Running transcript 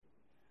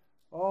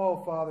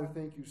Oh, Father,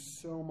 thank you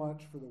so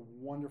much for the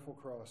wonderful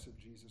cross of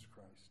Jesus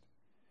Christ,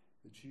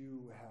 that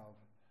you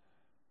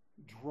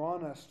have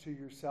drawn us to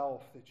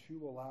yourself, that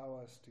you allow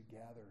us to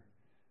gather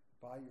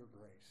by your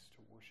grace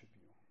to worship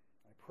you.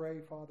 I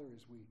pray, Father,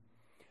 as we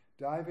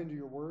dive into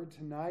your word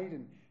tonight,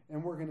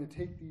 and we're going to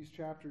take these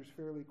chapters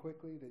fairly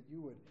quickly, that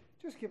you would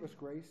just give us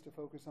grace to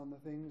focus on the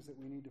things that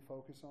we need to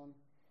focus on,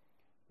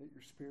 that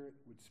your Spirit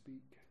would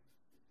speak,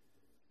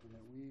 and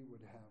that we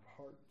would have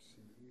hearts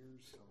and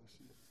ears to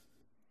listen.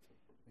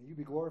 May you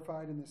be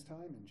glorified in this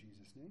time, in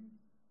Jesus' name.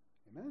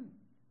 Amen.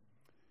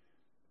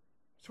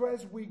 So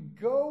as we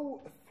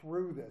go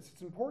through this,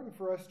 it's important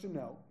for us to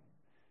know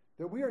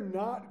that we are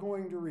not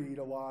going to read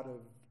a lot of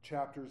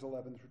chapters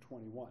 11 through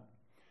 21.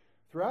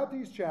 Throughout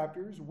these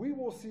chapters, we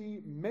will see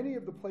many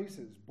of the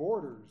places,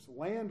 borders,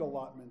 land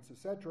allotments,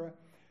 etc.,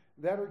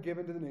 that are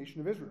given to the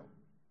nation of Israel.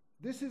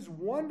 This is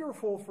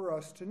wonderful for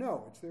us to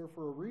know. It's there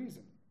for a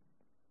reason,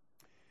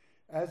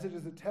 as it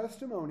is a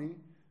testimony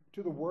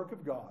to the work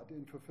of God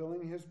in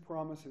fulfilling his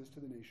promises to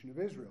the nation of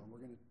Israel. And we're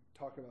going to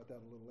talk about that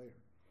a little later.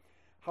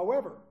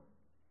 However,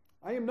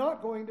 I am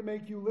not going to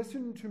make you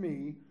listen to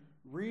me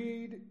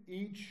read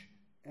each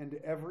and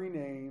every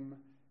name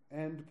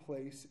and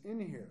place in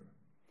here,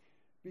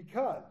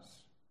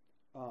 because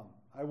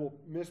I will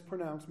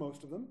mispronounce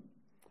most of them,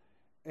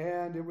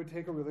 and it would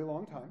take a really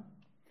long time,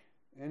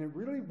 and it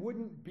really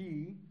wouldn't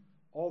be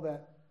all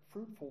that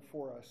fruitful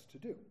for us to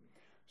do.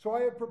 So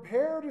I have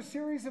prepared a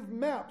series of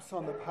maps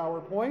on the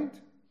PowerPoint,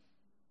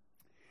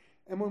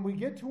 and when we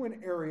get to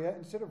an area,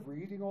 instead of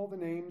reading all the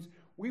names,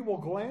 we will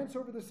glance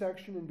over the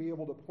section and be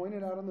able to point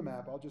it out on the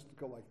map. I'll just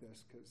go like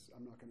this because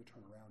I'm not going to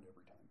turn around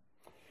every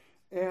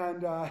time.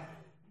 And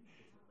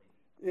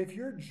if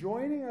you're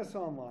joining us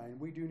online,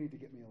 we do need to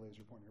get me a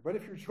laser pointer, but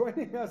if you're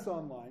joining us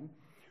online,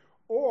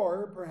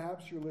 or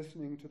perhaps you're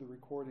listening to the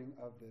recording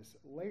of this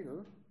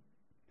later,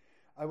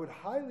 I would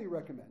highly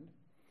recommend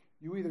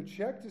you either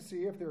check to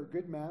see if there are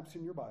good maps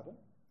in your Bible,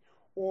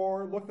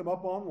 or look them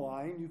up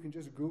online. You can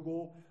just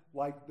Google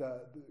like the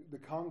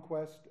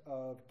conquest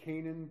of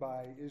Canaan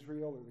by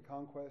Israel, or the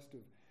conquest of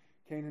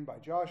Canaan by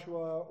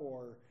Joshua,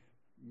 or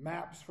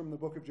maps from the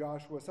book of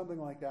Joshua, something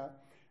like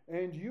that.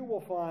 And you will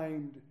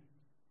find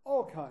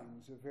all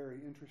kinds of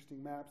very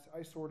interesting maps.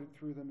 I sorted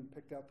through them and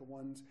picked out the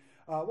ones.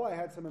 I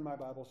had some in my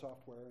Bible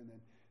software, and then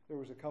there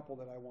was a couple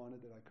that I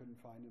wanted that I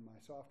couldn't find in my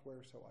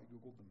software, so I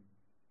Googled them.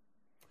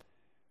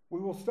 We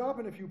will stop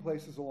in a few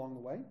places along the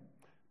way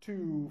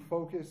to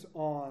focus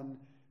on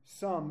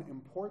some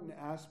important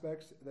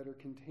aspects that are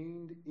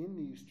contained in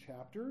these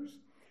chapters.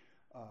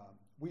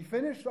 We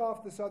finished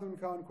off the southern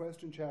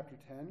conquest in chapter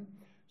 10.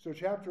 So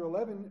chapter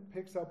 11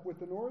 picks up with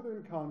the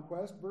northern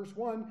conquest, verse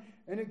 1.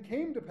 And it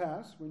came to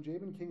pass, when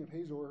Jabin, king of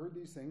Hazor, heard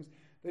these things,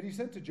 that he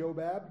sent to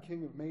Jobab,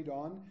 king of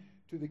Madon,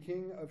 to the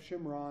king of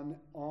Shimron,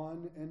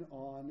 on and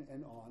on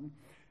and on.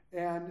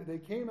 And they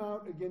came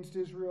out against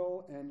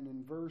Israel, and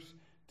in verse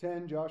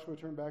 10, Joshua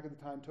turned back at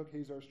the time, took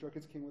Hazor, struck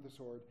its king with a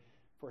sword,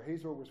 for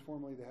Hazor was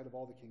formerly the head of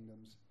all the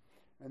kingdoms.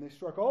 And they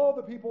struck all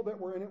the people that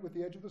were in it with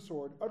the edge of the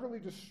sword, utterly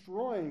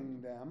destroying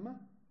them.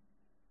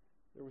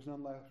 There was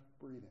none left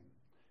breathing.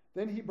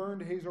 Then he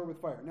burned Hazor with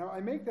fire. Now,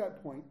 I make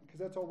that point because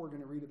that's all we're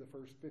going to read of the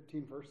first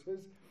 15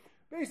 verses.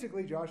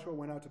 Basically, Joshua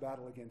went out to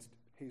battle against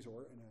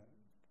Hazor and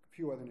a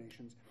few other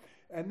nations.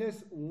 And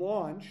this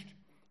launched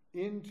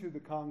into the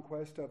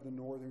conquest of the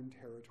northern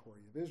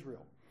territory of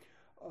Israel.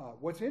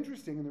 What's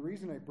interesting, and the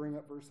reason I bring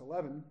up verse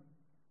 11,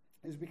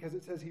 is because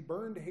it says he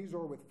burned Hazor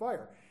with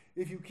fire.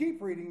 If you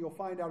keep reading, you'll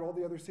find out all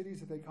the other cities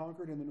that they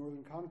conquered in the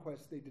northern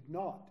conquest, they did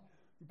not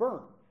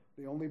burn.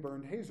 They only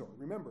burned Hazor.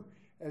 Remember,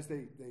 as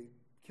they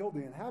killed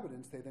the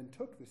inhabitants, they then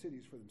took the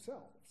cities for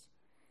themselves.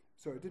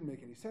 So it didn't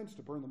make any sense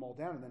to burn them all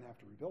down and then have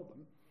to rebuild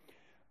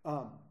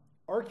them.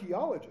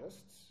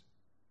 Archaeologists,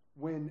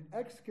 when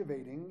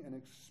excavating and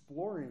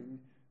exploring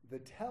the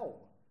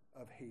tell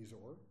of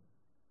Hazor,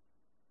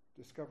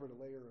 discovered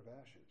a layer of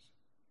ashes,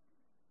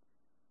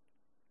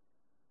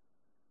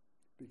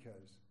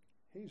 because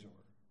Hazor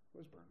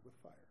was burned with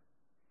fire.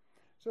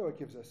 So it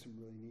gives us some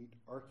really neat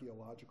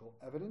archaeological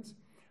evidence.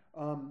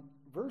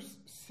 Verse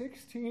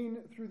 16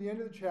 through the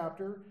end of the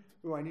chapter.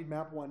 Oh, I need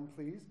map 1,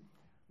 please.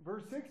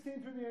 Verse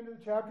 16 through the end of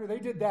the chapter, they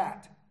did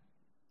that.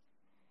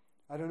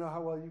 I don't know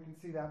how well you can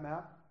see that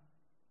map.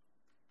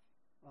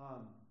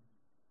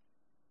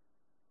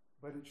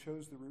 But it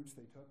shows the routes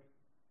they took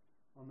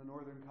on the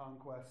northern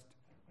conquest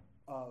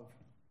of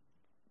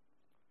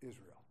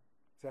Israel.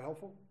 Is that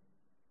helpful?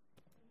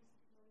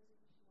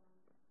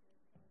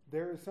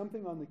 There is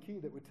something on the key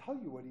that would tell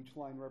you what each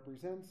line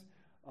represents.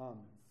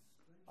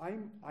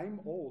 I'm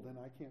old and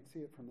I can't see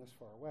it from this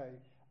far away.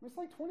 It's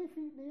like 20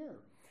 feet in the air.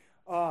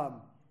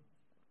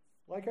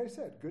 Like I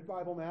said, good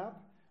Bible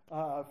map.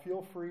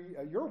 Feel free.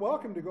 You're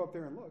welcome to go up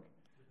there and look.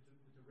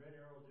 The red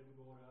arrows didn't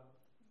go up.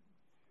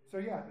 So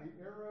yeah,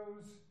 the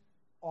arrows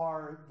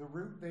are the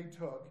route they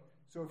took.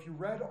 So if you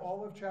read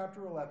all of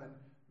chapter 11,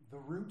 the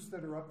routes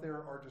that are up there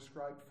are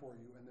described for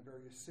you, and the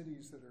various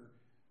cities that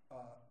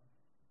are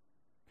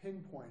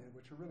pinpointed,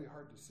 which are really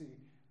hard to see.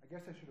 I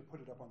guess I should have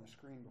put it up on the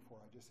screen before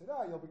I just said,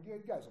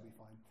 you guys will be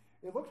fine.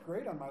 It looked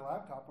great on my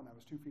laptop when I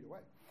was 2 feet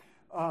away.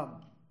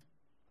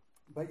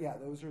 But yeah,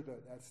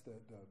 that's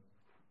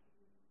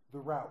the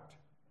route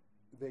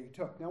they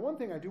took. Now, one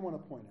thing I do want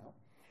to point out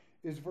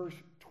is verse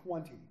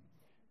 20,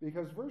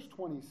 because verse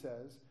 20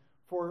 says,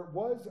 "For it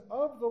was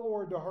of the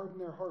Lord to harden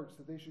their hearts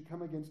that they should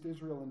come against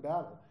Israel in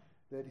battle,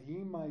 that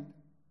he might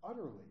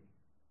utterly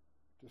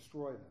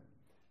destroy them,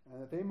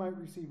 and that they might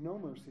receive no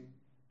mercy,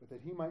 but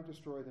that he might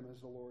destroy them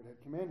as the Lord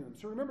had commanded them."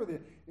 So remember,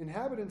 the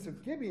inhabitants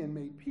of Gibeon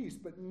made peace,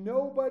 but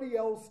nobody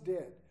else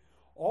did.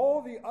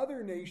 All the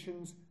other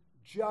nations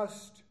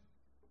just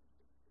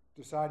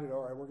decided,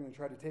 all right, we're going to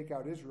try to take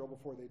out Israel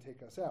before they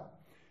take us out.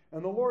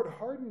 And the Lord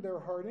hardened their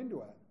heart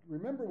into it.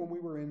 Remember when we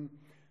were in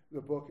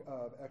the book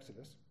of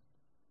Exodus,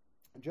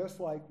 just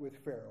like with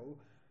Pharaoh,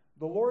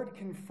 the Lord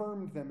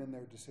confirmed them in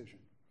their decision,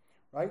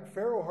 right?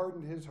 Pharaoh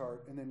hardened his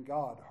heart, and then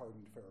God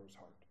hardened Pharaoh's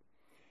heart.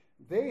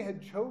 They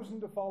had chosen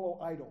to follow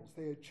idols.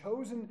 They had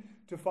chosen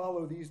to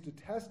follow these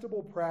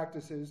detestable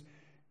practices,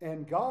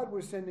 and God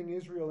was sending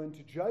Israel in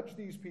to judge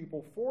these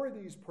people for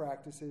these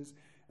practices,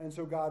 and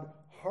so God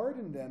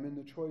hardened them in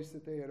the choice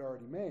that they had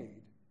already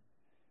made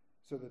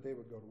so that they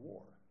would go to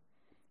war.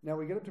 Now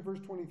we get up to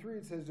verse 23,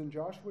 it says, "And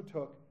Joshua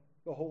took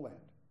the whole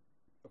land,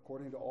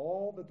 according to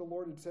all that the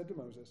Lord had said to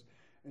Moses,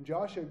 and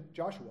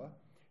Joshua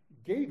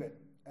gave it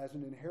as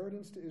an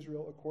inheritance to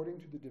Israel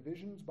according to the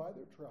divisions by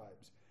their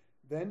tribes.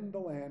 Then the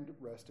land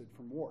rested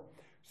from war."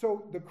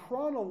 So the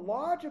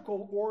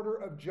chronological order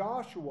of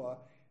Joshua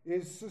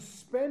is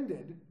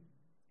suspended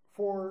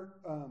for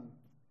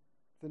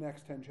the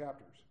next 10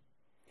 chapters.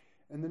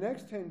 In the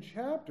next 10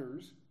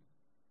 chapters,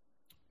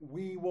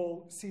 we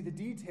will see the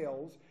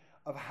details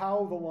of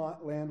how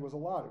the land was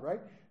allotted,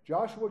 right?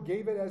 Joshua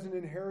gave it as an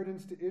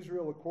inheritance to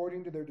Israel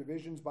according to their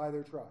divisions by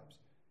their tribes.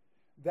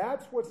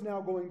 That's what's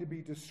now going to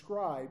be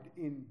described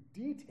in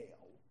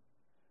detail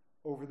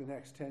over the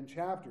next 10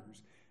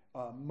 chapters,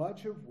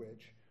 much of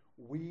which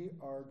we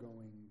are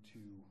going to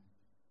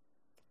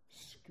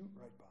scoot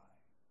right by.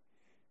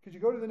 Could you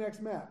go to the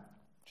next map?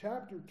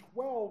 Chapter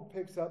 12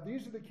 picks up,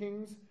 these are the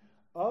kings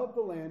of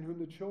the land whom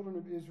the children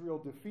of Israel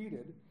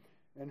defeated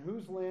and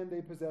whose land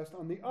they possessed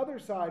on the other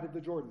side of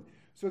the Jordan.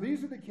 So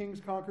these are the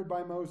kings conquered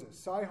by Moses.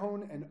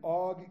 Sihon and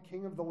Og,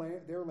 king of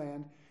their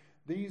land.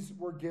 These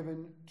were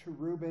given to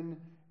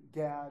Reuben,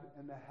 Gad,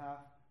 and the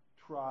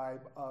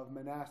half-tribe of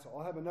Manasseh.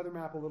 I'll have another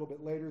map a little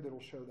bit later that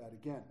will show that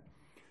again.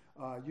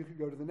 You could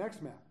go to the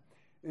next map.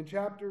 In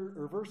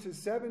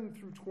verses 7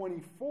 through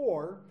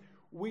 24,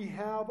 we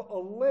have a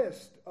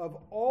list of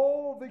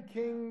all the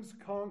kings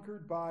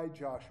conquered by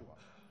Joshua.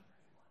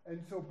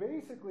 And so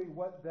basically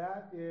what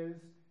that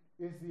is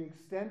the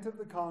extent of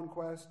the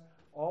conquest.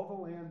 All the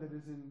land that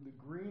is in the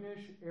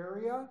greenish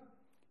area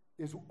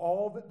is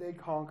all that they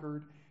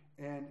conquered.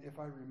 And if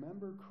I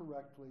remember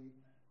correctly,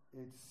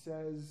 it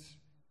says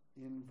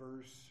in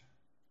verse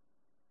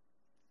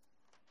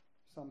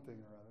something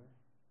or other,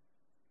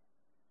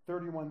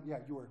 31, yeah,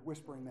 you were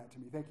whispering that to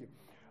me, thank you,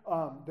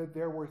 that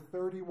there were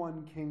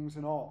 31 kings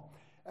in all.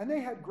 And they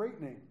had great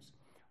names,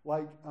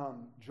 like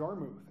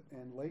Jarmuth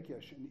and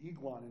Lachish and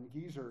Eglon and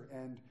Gezer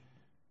and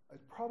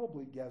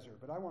probably Gezer,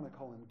 but I want to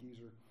call him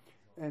Gezer,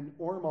 and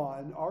Ormah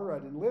and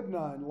Arad and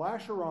Libnah and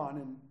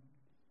Lasharon, and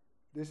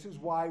this is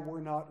why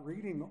we're not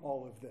reading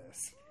all of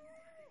this.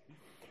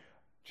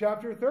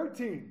 Chapter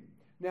 13.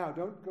 Now,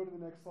 don't go to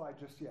the next slide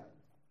just yet,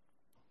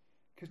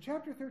 because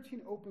chapter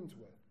 13 opens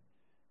with,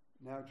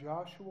 "Now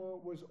Joshua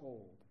was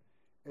old,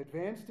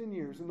 advanced in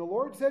years, and the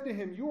Lord said to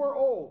him, 'You are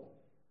old,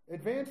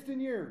 advanced in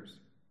years.'"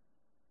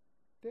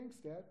 Thanks,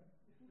 Dad.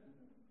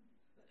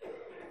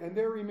 "And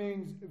there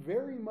remains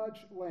very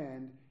much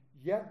land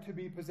yet to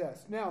be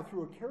possessed." Now,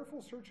 through a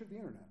careful search of the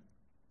internet,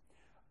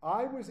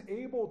 I was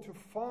able to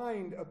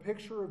find a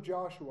picture of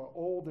Joshua,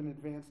 old and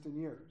advanced in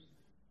years.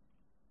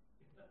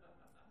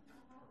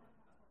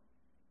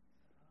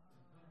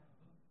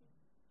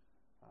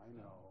 I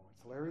know,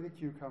 it's Larry the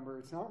Cucumber.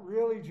 It's not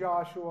really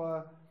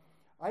Joshua.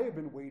 I have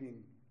been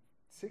waiting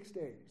 6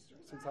 days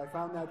since I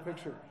found that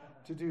picture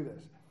to do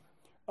this.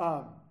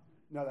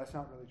 No, that's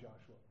not really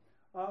Joshua.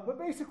 But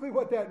basically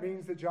what that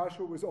means, that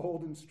Joshua was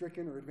old and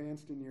stricken or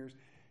advanced in years,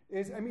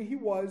 is, he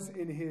was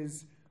in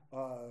his,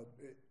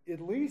 at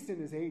least in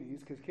his 80s,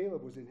 because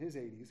Caleb was in his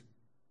 80s.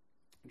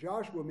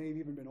 Joshua may have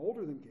even been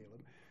older than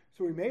Caleb,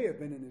 so he may have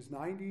been in his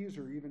 90s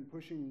or even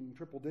pushing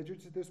triple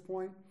digits at this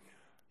point.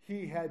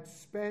 He had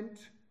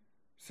spent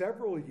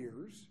several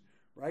years,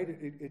 right?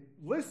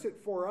 It lists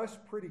it for us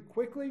pretty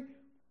quickly,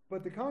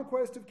 but the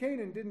conquest of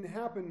Canaan didn't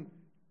happen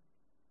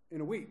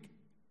in a week.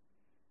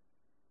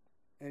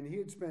 And he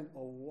had spent a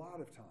lot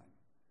of time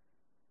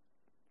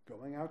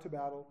going out to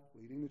battle,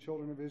 leading the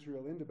children of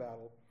Israel into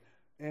battle.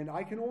 And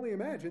I can only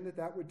imagine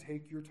that would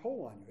take your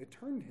toll on you. It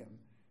turned him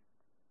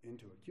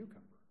into a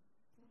cucumber.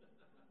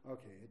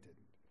 Okay, it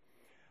didn't.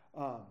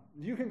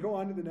 You can go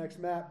on to the next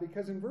map,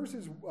 because in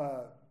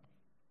the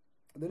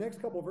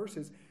next couple of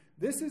verses,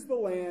 this is the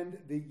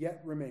land that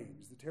yet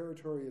remains, the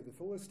territory of the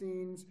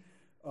Philistines,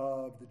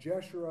 of the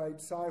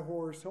Jeshurites,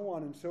 Sihor, so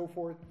on and so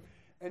forth.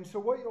 And so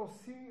what you'll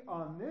see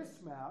on this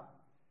map,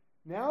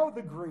 now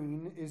the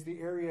green is the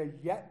area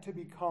yet to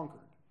be conquered.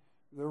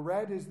 The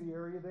red is the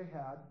area they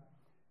had,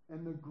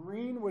 and the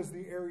green was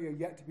the area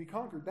yet to be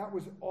conquered. That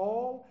was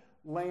all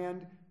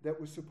land that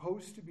was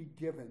supposed to be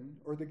given,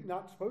 or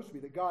not supposed to be,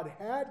 that God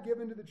had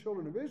given to the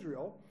children of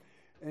Israel.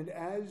 And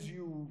as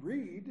you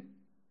read,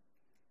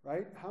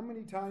 right, how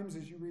many times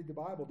as you read the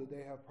Bible did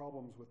they have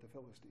problems with the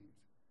Philistines?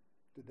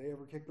 Did they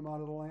ever kick them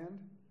out of the land?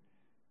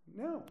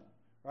 No,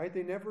 right?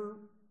 They never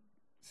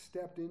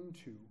stepped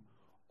into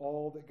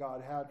all that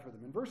God had for them.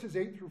 In verses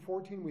 8 through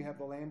 14, we have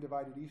the land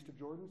divided east of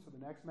Jordan. So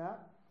the next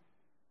map.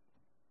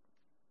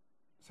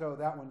 So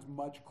that one's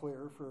much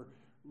clearer for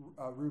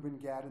Reuben,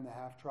 Gad, and the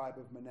half-tribe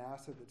of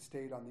Manasseh that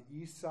stayed on the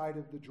east side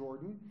of the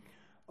Jordan.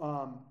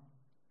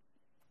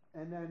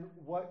 And then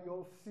what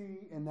you'll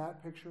see in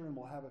that picture, and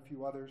we'll have a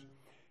few others,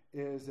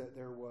 is that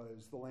there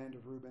was the land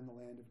of Reuben, the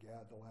land of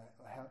Gad,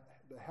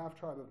 the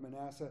half-tribe of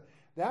Manasseh.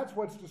 That's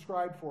what's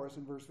described for us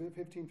in verse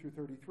 15 through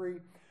 33.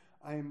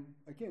 I am,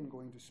 again,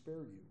 going to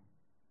spare you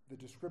the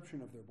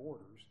description of their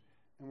borders,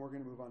 and we're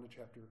going to move on to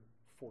chapter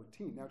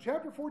 14. Now,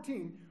 chapter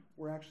 14,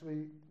 we're going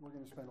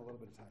to spend a little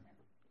bit of time here.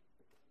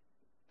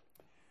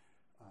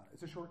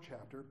 It's a short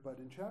chapter, but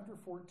in chapter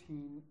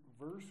 14,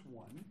 verse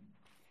 1,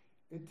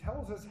 it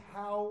tells us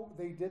how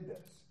they did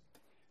this.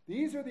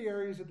 These are the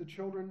areas that the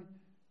children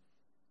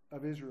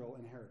of Israel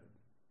inherited.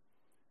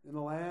 In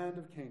the land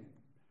of Canaan,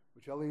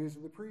 which Eleazar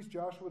the priest,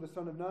 Joshua the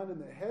son of Nun,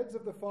 and the heads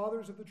of the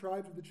fathers of the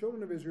tribes of the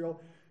children of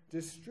Israel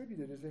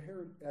distributed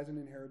as an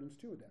inheritance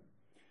to them.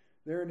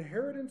 Their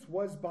inheritance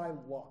was by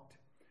lot,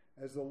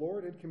 as the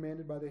Lord had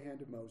commanded by the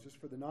hand of Moses,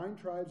 for the 9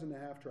 tribes and the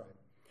half-tribe.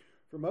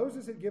 For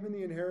Moses had given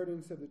the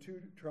inheritance of the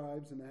 2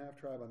 tribes and the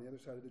half-tribe on the other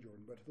side of the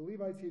Jordan, but to the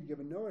Levites he had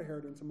given no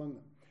inheritance among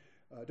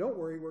them. Don't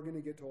worry, we're going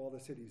to get to all the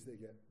cities they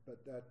get,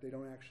 but that they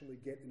don't actually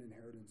get an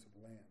inheritance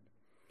of land.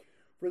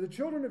 For the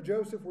children of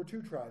Joseph were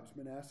 2 tribes,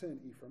 Manasseh and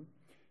Ephraim,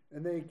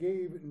 and they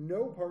gave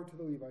no part to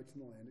the Levites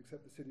in the land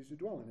except the cities to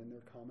dwell in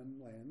their common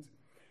lands,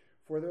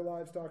 for their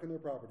livestock and their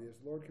property, as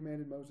the Lord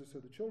commanded Moses, so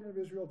the children of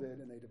Israel did,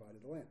 and they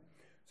divided the land.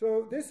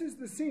 So this is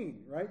the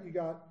scene, right? You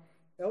got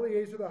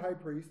Eleazar the high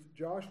priest,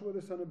 Joshua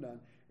the son of Nun,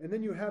 and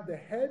then you have the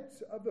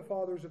heads of the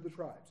fathers of the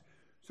tribes.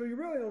 So you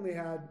really only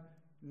had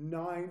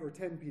 9 or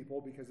 10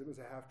 people because it was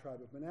a half-tribe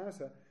of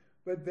Manasseh,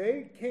 but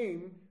they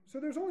came, so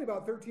there's only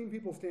about 13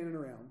 people standing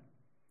around,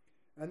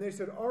 and they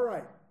said, all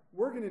right,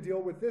 we're going to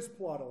deal with this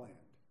plot of land.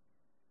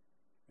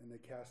 And they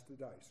cast the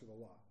dice, or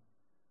the lot.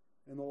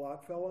 And the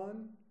lot fell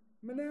on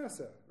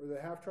Manasseh, or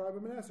the half-tribe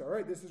of Manasseh. All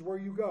right, this is where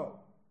you go.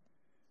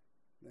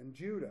 Then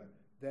Judah.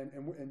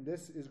 And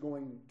this is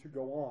going to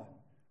go on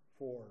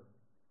for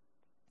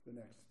the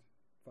next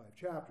 5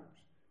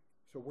 chapters.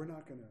 So we're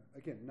not going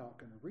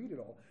to read it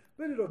all,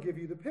 but it'll give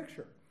you the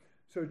picture.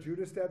 So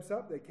Judah steps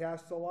up, they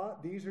cast a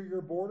lot. These are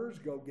your borders,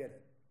 go get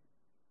it.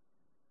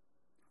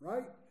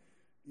 Right?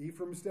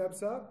 Ephraim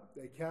steps up,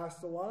 they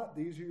cast a lot.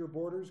 These are your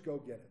borders, go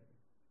get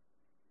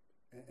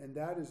it. And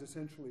that is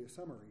essentially a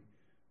summary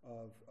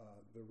of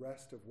the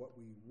rest of what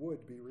we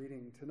would be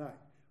reading tonight.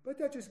 But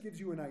that just gives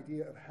you an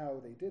idea of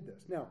how they did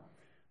this. Now,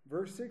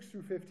 verse 6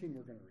 through 15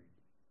 we're going to read.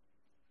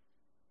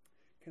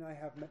 Can I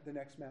have the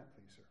next map,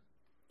 please, sir?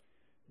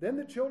 Then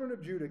the children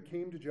of Judah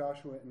came to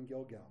Joshua in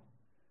Gilgal,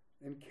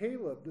 and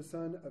Caleb, the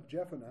son of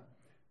Jephunneh,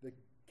 the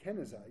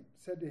Kenizzite,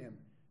 said to him,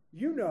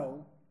 you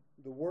know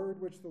the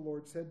word which the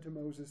Lord said to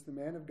Moses, the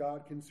man of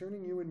God,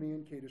 concerning you and me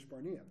in Kadesh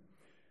Barnea.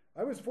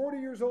 I was 40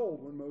 years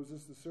old when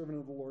Moses, the servant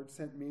of the Lord,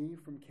 sent me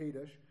from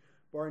Kadesh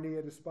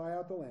Barnea to spy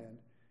out the land,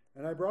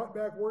 and I brought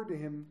back word to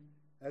him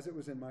as it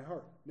was in my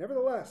heart.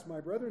 Nevertheless, my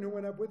brethren who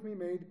went up with me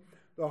made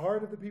the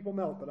heart of the people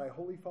melt, but I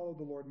wholly followed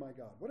the Lord my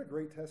God. What a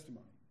great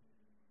testimony.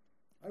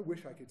 I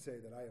wish I could say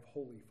that I have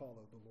wholly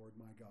followed the Lord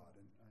my God,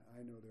 and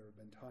I know there have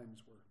been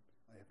times where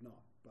I have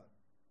not, but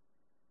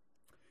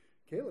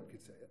Caleb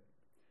could say it.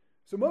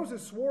 So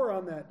Moses swore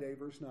on that day,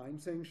 verse 9,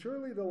 saying,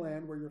 surely the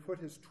land where your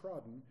foot has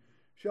trodden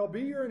shall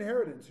be your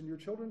inheritance and your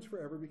children's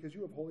forever, because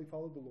you have wholly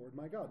followed the Lord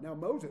my God. Now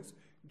Moses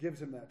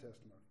gives him that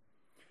testimony.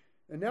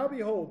 And now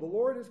behold, the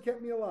Lord has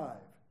kept me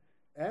alive,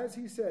 as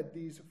he said,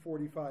 these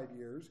 45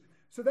 years.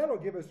 So that'll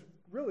give us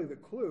really the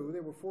clue. They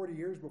were 40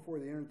 years before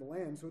they entered the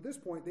land. So at this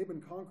point, they've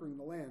been conquering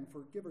the land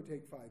for give or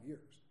take 5 years.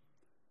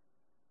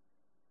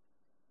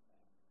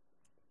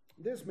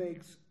 This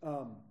makes,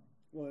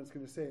 it's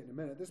going to say it in a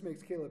minute, this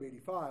makes Caleb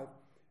 85,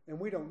 and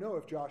we don't know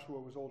if Joshua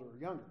was older or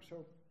younger.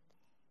 So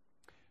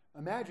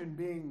imagine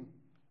being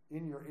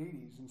in your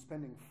 80s and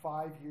spending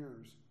 5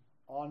 years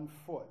on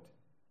foot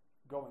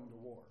going to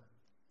war.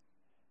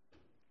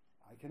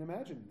 I can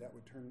imagine that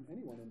would turn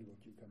anyone into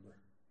a cucumber.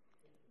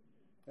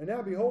 And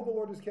now, behold, the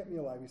Lord has kept me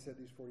alive, he said,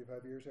 these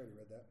 45 years. I already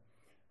read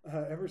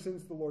that. Ever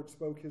since the Lord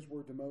spoke his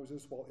word to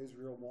Moses while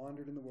Israel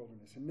wandered in the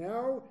wilderness. And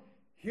now,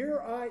 here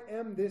I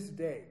am this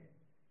day,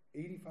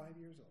 85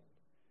 years old.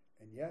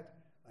 And yet,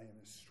 I am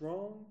as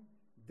strong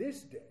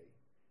this day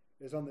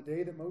as on the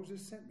day that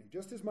Moses sent me.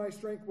 Just as my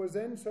strength was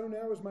then, so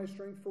now is my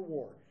strength for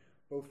war,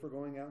 both for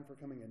going out and for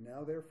coming in.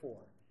 Now,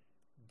 therefore,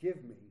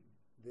 give me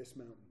this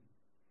mountain.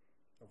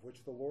 of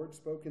which the Lord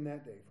spoke in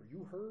that day. For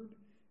you heard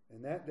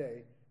in that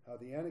day how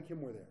the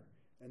Anakim were there,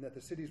 and that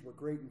the cities were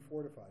great and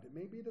fortified. It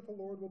may be that the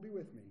Lord will be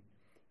with me,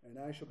 and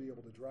I shall be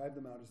able to drive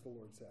them out, as the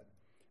Lord said.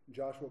 And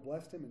Joshua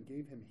blessed him and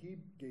gave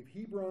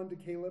Hebron to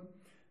Caleb,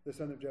 the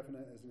son of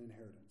Jephunneh, as an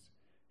inheritance.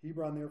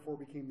 Hebron therefore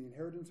became the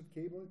inheritance of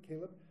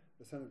Caleb,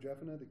 the son of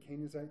Jephunneh, the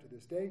Kenizzite, to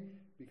this day,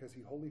 because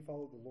he wholly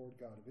followed the Lord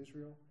God of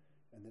Israel.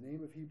 And the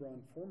name of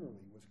Hebron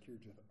formerly was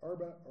Kirjath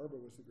Arba. Arba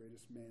was the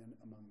greatest man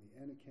among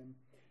the Anakim.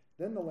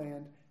 Then the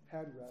land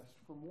had rest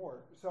from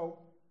war. So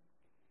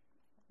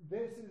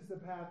this is the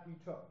path he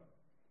took.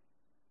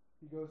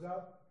 He goes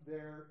up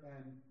there,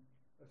 and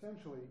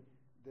essentially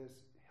this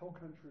hill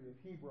country of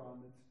Hebron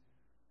that's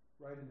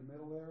right in the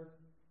middle there,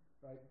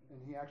 right?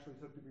 And he actually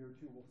took Debir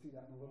too. We'll see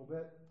that in a little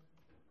bit.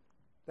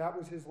 That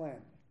was his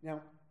land.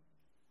 Now,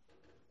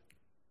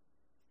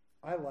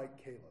 I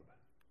like Caleb.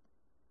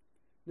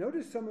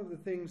 Notice some of the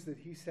things that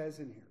he says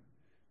in here.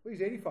 Well,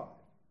 he's 85.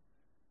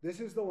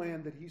 This is the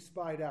land that he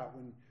spied out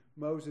when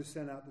Moses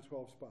sent out the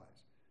 12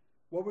 spies.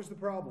 What was the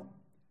problem?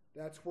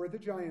 That's where the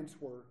giants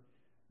were.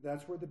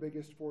 That's where the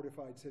biggest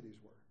fortified cities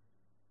were.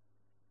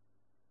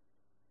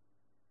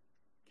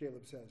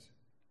 Caleb says,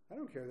 I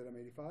don't care that I'm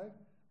 85.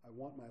 I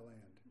want my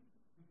land.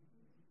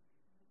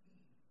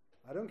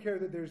 I don't care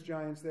that there's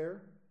giants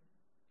there.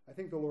 I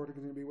think the Lord is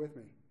going to be with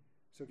me,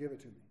 so give it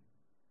to me.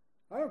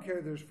 I don't care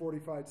that there's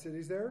fortified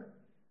cities there.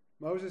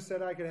 Moses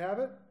said I could have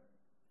it.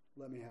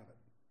 Let me have it.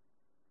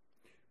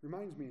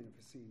 Reminds me of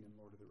a scene in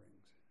Lord of the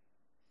Rings.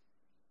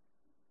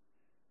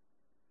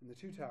 In the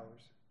two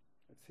towers,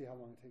 let's see how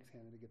long it takes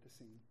Hannah to get the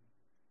scene.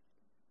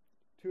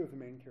 Two of the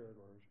main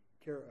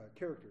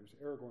characters,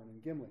 Aragorn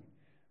and Gimli,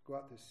 go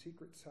out this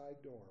secret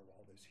side door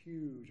while this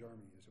huge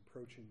army is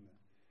approaching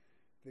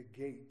the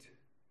gate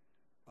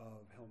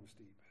of Helm's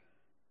Deep.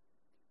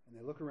 And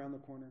they look around the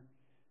corner,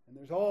 and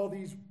there's all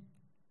these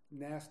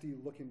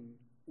nasty-looking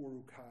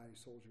Uruk-hai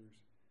soldiers.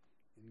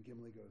 And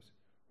Gimli goes,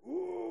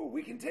 ooh,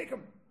 we can take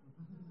them.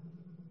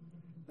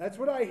 That's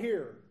what I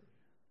hear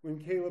when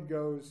Caleb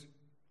goes,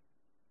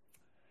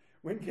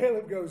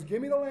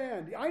 give me the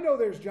land. I know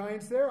there's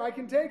giants there. I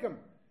can take them.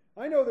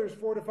 I know there's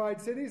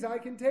fortified cities. I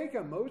can take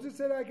them. Moses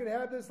said I could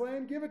have this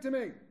land. Give it to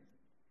me.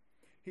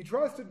 He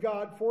trusted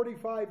God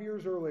 45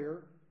 years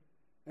earlier,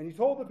 and he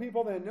told the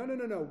people then,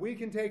 no, we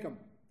can take them.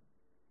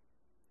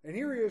 And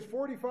here he is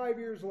 45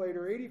 years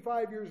later,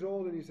 85 years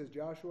old, and he says,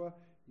 Joshua,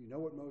 you know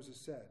what Moses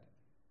said.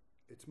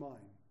 It's mine,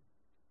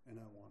 and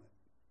I want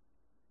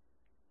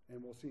it.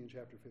 And we'll see in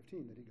chapter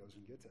 15 that he goes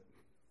and gets it.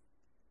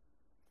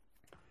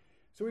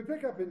 So we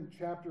pick up in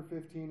chapter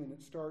 15, and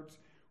it starts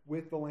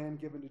with the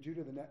land given to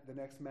Judah, the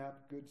next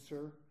map, good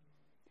sir.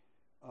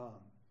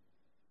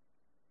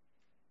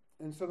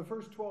 And so the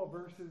first 12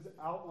 verses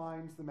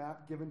outlines the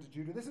map given to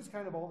Judah. This is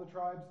kind of all the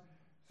tribes,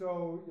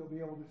 so you'll be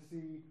able to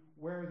see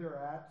where they're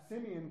at.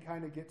 Simeon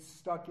kind of gets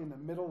stuck in the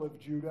middle of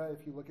Judah,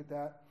 if you look at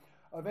that.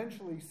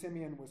 Eventually,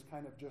 Simeon was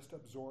kind of just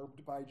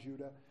absorbed by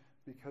Judah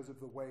because of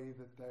the way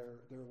that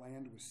their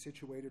land was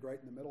situated right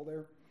in the middle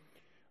there.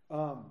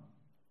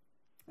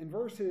 In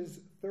verses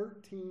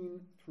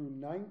 13 through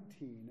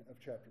 19 of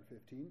chapter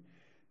 15,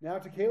 now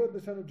to Caleb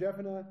the son of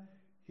Jephunneh,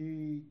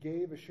 he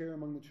gave a share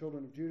among the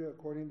children of Judah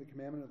according to the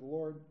commandment of the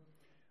Lord.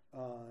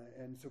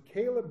 And so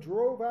Caleb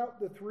drove out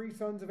the three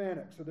sons of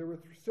Anak. So there were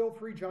still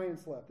three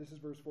giants left. This is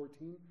verse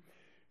 14.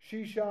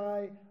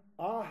 Sheshai,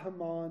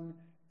 Ahiman,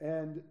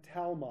 and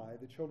Talmai,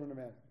 the children of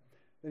Anak.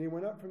 Then he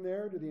went up from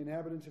there to the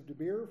inhabitants of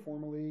Debir.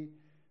 Formerly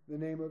the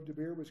name of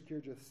Debir was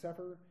Kirjath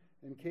Sepher.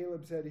 And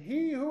Caleb said,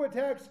 he who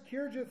attacks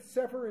Kirjath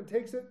Sepher and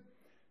takes it,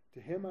 to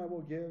him I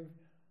will give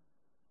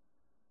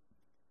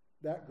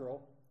that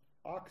girl,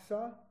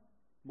 Achsah,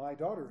 my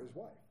daughter, as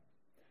wife.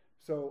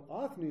 So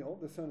Othniel,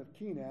 the son of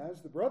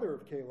Kenaz, the brother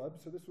of Caleb,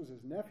 so this was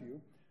his nephew,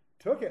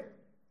 took it,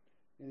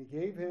 and he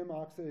gave him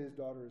Achsah, his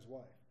daughter, as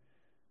wife.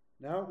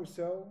 Now it was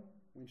so,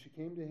 when she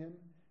came to him,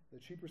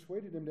 that she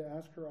persuaded him to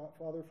ask her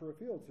father for a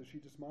field. So she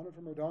dismounted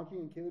from her donkey,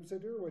 and Caleb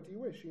said to her, what do you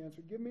wish? She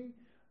answered, give me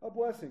a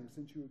blessing,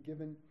 since you have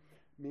given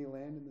me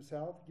land in the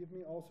south. Give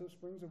me also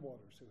springs of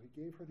water. So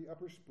he gave her the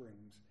upper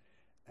springs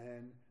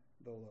and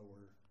the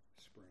lower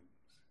springs.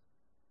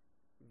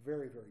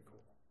 Very, very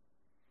cool.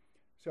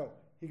 So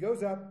he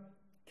goes up,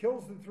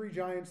 kills the three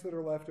giants that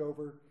are left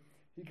over.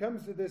 He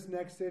comes to this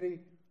next city.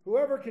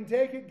 Whoever can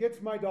take it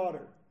gets my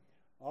daughter.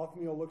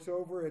 Othniel looks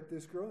over at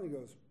this girl and he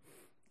goes,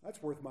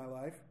 that's worth my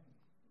life.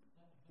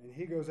 And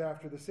he goes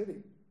after the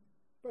city.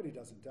 But he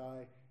doesn't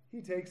die.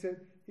 He takes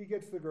it. He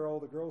gets the girl.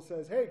 The girl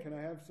says, hey, can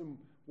I have some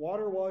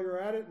water while you're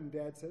at it? And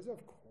Dad says,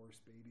 of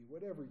course, baby,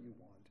 whatever you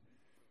want.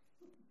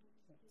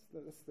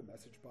 That's the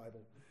Message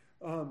Bible.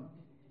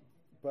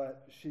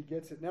 But she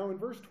gets it. Now in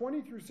verse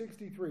 20 through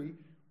 63,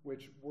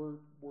 which we're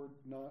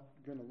not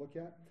going to look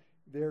at,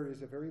 there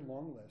is a very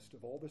long list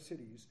of all the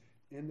cities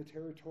in the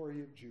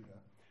territory of Judah.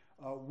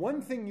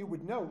 One thing you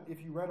would note,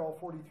 if you read all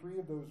 43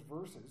 of those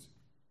verses,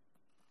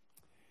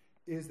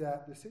 is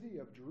that the city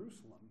of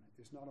Jerusalem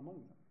is not among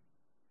them.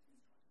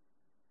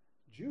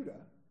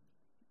 Judah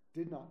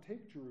did not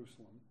take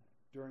Jerusalem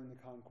during the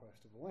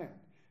conquest of the land.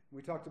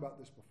 We talked about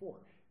this before.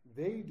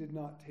 They did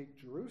not take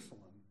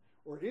Jerusalem,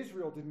 or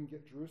Israel didn't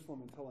get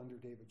Jerusalem until under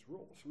David's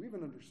rule. So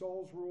even under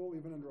Saul's rule,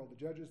 even under all the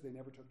judges, they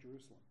never took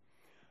Jerusalem.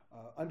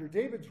 Under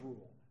David's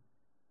rule,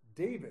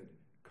 David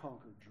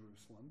conquered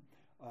Jerusalem.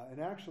 And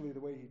actually, the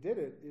way he did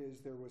it is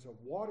there was a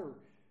water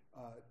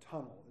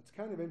tunnel. It's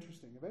kind of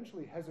interesting.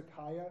 Eventually,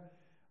 Hezekiah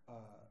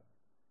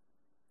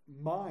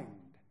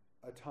mined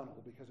a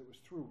tunnel because it was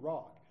through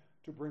rock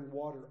to bring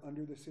water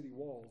under the city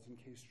walls in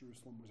case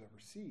Jerusalem was ever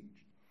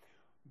sieged.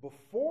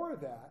 Before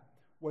that,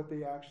 what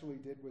they actually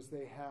did was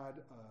they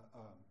had, I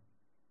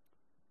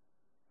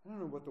don't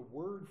know what the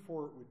word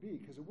for it would be,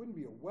 because it wouldn't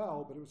be a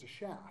well, but it was a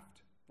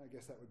shaft. I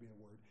guess that would be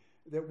a word,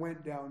 that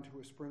went down to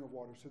a spring of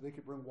water so they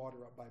could bring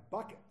water up by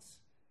buckets.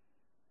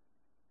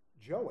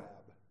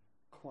 Joab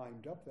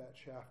climbed up that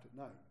shaft at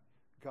night,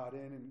 got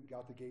in and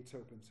got the gates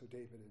open so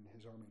David and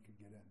his army could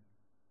get in.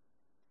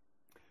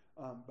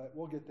 But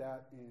we'll get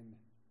that in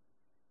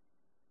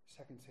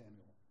 2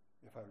 Samuel,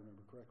 if I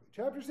remember correctly.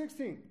 Chapter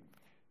 16.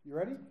 You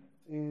ready?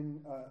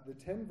 In the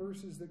 10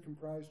 verses that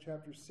comprise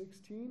chapter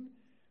 16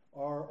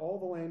 are all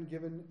the land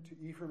given to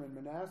Ephraim and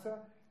Manasseh.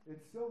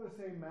 It's still the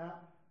same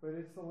map, but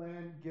it's the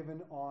land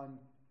given on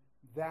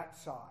that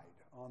side,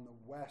 on the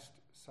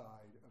west side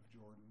of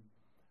Jordan,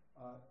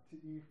 to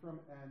Ephraim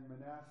and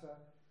Manasseh.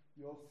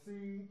 You'll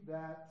see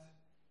that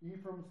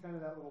Ephraim's kind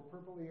of that little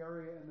purpley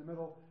area in the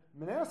middle.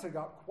 Manasseh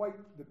got quite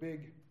the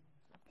big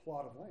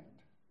plot of land.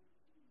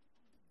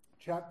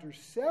 Chapter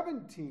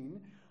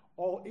 17,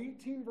 all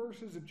 18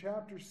 verses of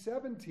chapter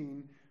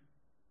 17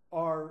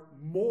 are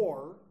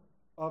more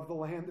of the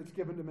land that's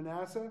given to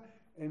Manasseh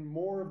and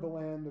more of the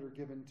land that are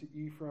given to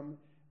Ephraim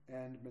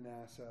and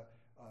Manasseh.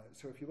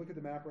 So if you look at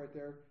the map right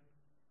there,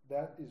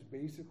 that is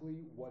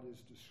basically what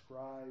is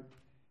described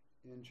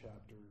in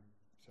chapter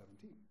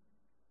 17.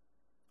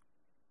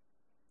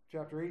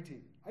 Chapter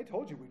 18. I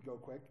told you we'd go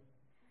quick.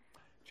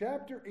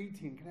 Chapter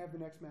 18. Can I have the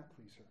next map,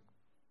 please, sir?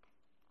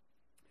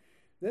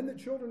 Then the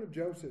children of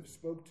Joseph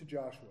spoke to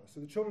Joshua.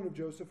 So the children of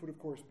Joseph would, of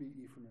course, be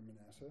Ephraim and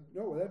Manasseh.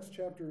 No, that was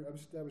chapter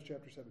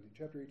 17.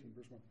 Chapter 18,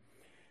 verse 1.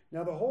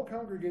 Now the whole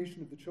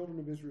congregation of the children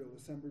of Israel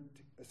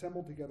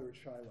assembled together at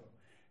Shiloh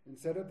and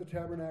set up the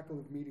tabernacle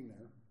of meeting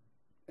there,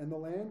 and the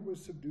land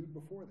was subdued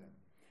before them.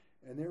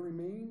 And there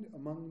remained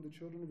among the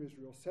children of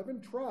Israel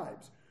 7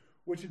 tribes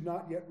which had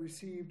not yet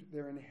received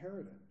their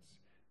inheritance.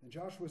 And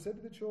Joshua said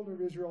to the children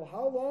of Israel,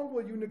 How long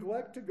will you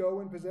neglect to go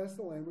and possess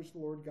the land which the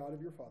Lord God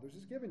of your fathers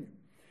has given you?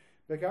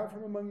 Pick out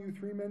from among you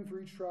 3 men for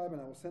each tribe,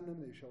 and I will send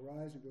them. They shall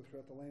rise and go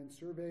throughout the land,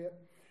 survey it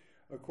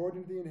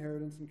according to the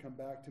inheritance, and come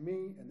back to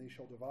me, and they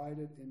shall divide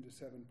it into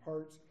 7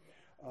 parts.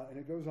 And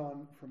it goes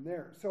on from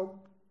there. So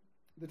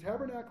the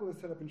tabernacle is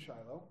set up in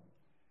Shiloh.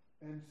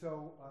 And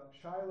so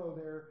Shiloh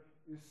there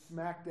is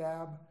smack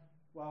dab.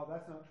 Well,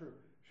 that's not true.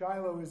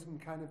 Shiloh is in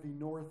kind of the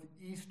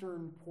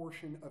northeastern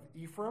portion of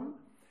Ephraim.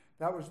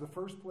 That was the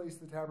first place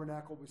the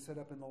tabernacle was set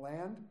up in the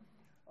land.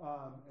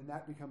 And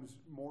that becomes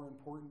more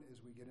important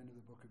as we get into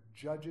the book of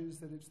Judges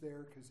that it's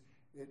there, because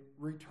it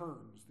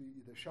returns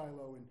the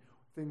Shiloh and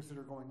things that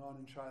are going on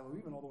in Shiloh,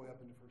 even all the way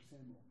up into 1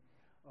 Samuel.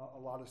 A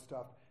lot of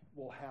stuff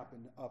will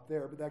happen up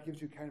there, but that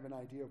gives you kind of an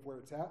idea of where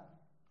it's at.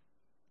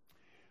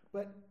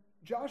 But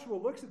Joshua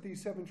looks at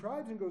these 7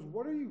 tribes and goes,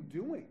 What are you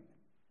doing?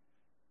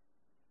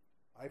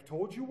 I've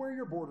told you where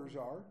your borders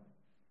are.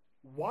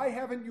 Why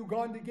haven't you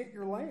gone to get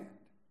your land?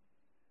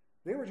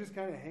 They were just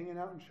kind of hanging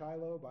out in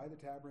Shiloh by the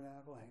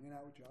tabernacle, hanging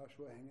out with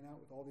Joshua, hanging out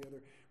with all the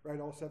other, right,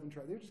 all 7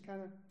 tribes. They were just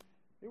kind of,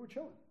 they were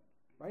chilling,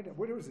 right?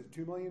 What was it,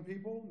 2 million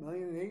people,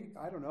 1.8 million?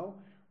 I don't know,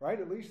 right?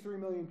 At least 3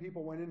 million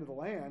people went into the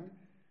land.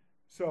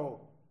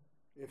 So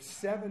if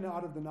 7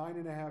 out of the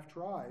 9.5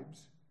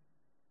 tribes,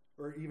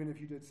 or even if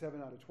you did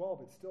 7 out of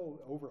 12, it's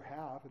still over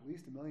half, at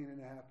least 1.5 million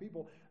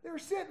people, they're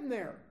sitting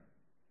there.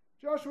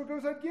 Joshua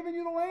goes, I've given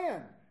you the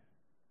land.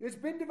 It's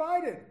been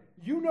divided.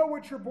 You know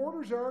what your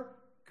borders are.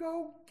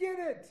 Go get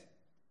it.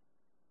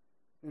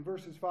 In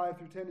verses 5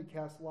 through 10, he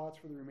casts lots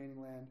for the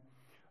remaining land.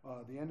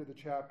 The end of the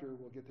chapter,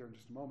 we'll get there in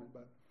just a moment.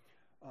 But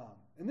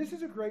and this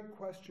is a great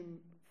question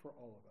for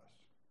all of us.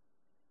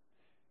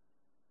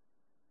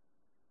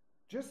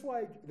 Just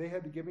like they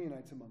had the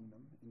Gibeonites among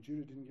them, and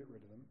Judah didn't get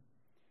rid of them.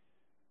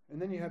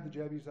 And then you have the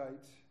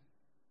Jebusites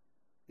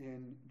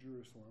in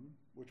Jerusalem,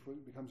 which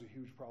becomes a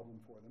huge problem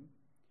for them.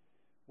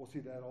 We'll see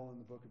that all in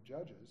the book of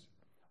Judges.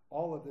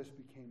 All of this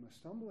became a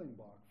stumbling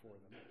block for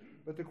them.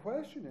 But the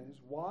question is,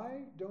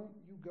 why don't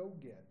you go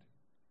get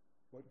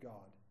what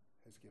God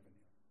has given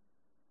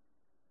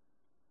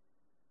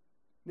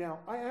you? Now,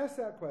 I ask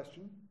that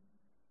question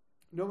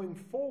knowing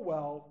full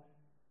well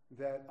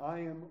that I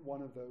am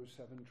one of those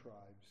 7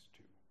 tribes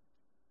too.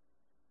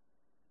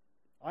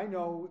 I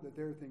know that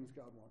there are things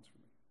God wants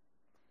from me.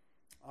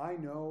 I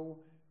know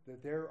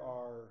that there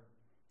are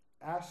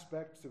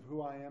aspects of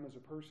who I am as a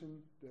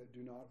person that do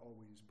not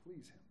always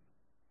please him.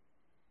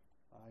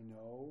 I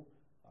know,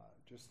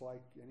 just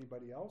like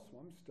anybody else,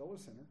 well, I'm still a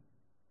sinner.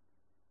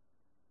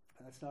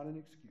 And that's not an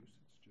excuse,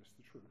 it's just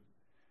the truth.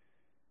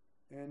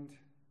 And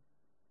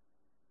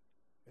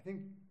I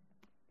think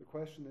the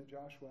question that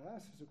Joshua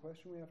asks is a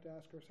question we have to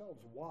ask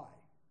ourselves. Why?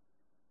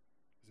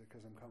 Is it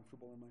because I'm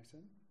comfortable in my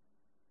sin?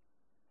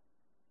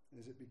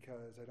 Is it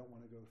because I don't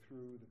want to go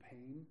through the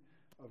pain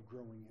of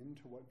growing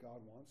into what God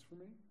wants for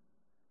me?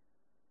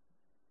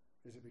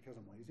 Is it because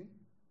I'm lazy?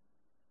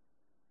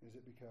 Is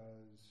it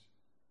because,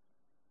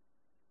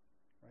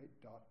 right, ...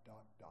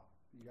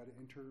 You got to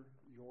enter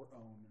your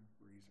own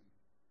reason.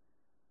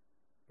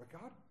 But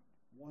God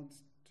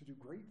wants to do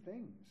great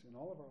things in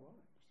all of our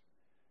lives.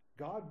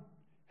 God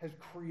has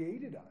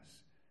created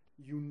us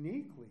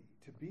uniquely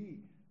to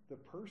be the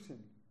person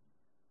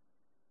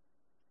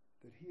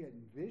that he had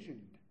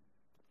envisioned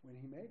when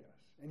he made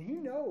us. And he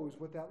knows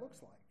what that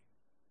looks like.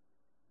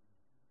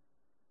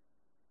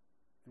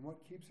 And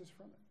what keeps us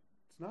from it.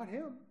 It's not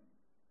him.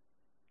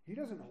 He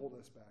doesn't hold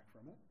us back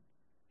from it.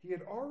 He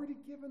had already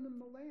given them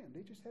the land.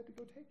 They just had to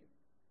go take it.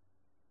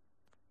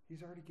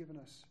 He's already given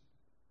us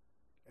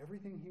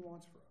everything he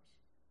wants for us.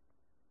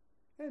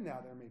 And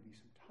now there may be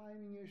some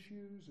timing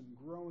issues and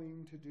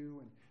growing to do.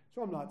 And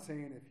so I'm not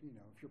saying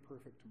if you're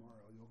perfect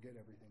tomorrow, you'll get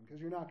everything,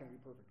 because you're not going to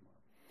be perfect tomorrow.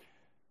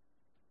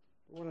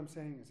 But what I'm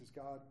saying is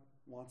God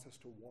wants us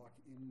to walk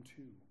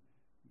into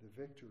the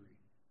victory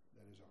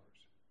that is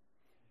ours.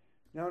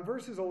 Now in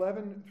verses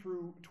 11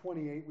 through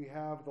 28, we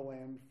have the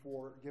land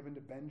given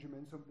to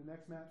Benjamin. So the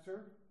next map,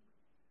 sir.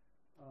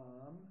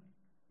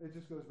 It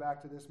just goes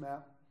back to this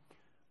map.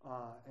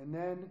 And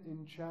then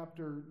in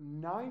chapter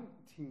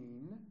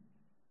 19,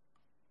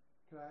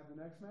 could I have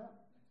the next map?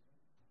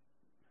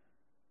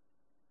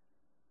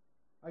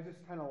 I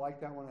just kind of like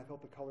that one. I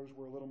felt the colors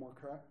were a little more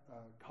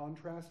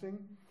contrasting.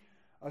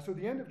 So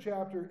the end of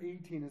chapter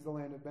 18 is the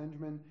land of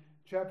Benjamin.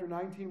 Chapter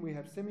 19, we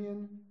have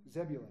Simeon,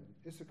 Zebulun,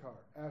 Issachar,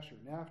 Asher,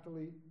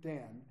 Naphtali,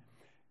 Dan.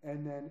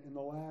 And then in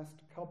the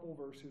last couple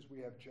verses, we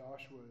have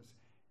Joshua's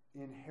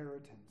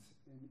inheritance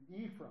in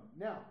Ephraim.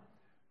 Now,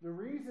 the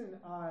reason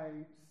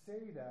I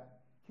say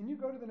that, can you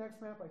go to the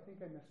next map? I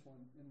think I missed one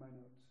in my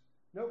notes.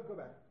 Nope, go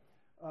back.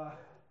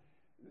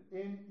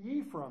 In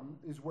Ephraim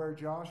is where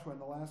Joshua, in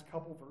the last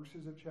couple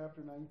verses of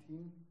chapter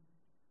 19,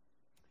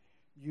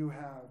 you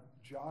have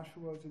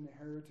Joshua's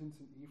inheritance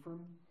in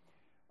Ephraim.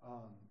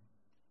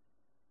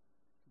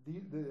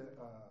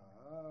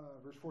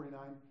 Verse 49,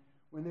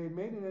 when they had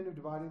made an end of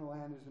dividing the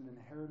land as an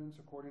inheritance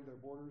according to their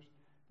borders,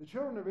 the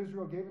children of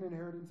Israel gave an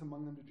inheritance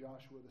among them to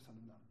Joshua the son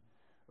of Nun.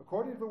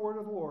 According to the word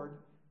of the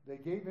Lord, they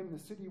gave him the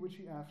city which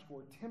he asked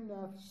for,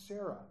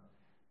 Timnath-Serah,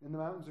 in the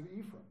mountains of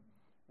Ephraim.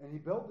 And he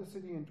built the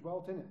city and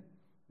dwelt in it.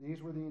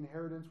 These were the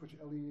inheritance which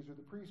Eleazar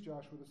the priest,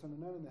 Joshua the son of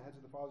Nun, and the heads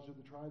of the fathers of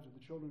the tribes of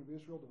the children of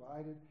Israel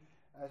divided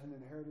as an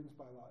inheritance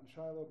by lot in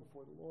Shiloh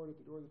before the Lord at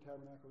the door of the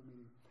tabernacle of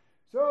meeting.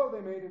 So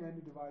they made an end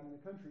of dividing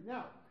the country.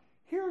 Now,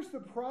 here's the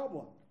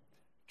problem.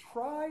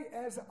 Try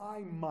as I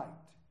might,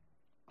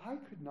 I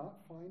could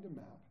not find a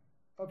map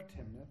of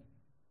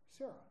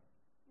Timnath-Serah.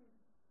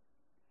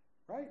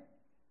 Right?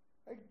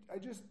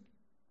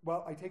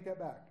 I take that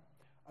back.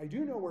 I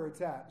do know where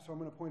it's at, so I'm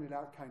going to point it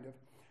out kind of.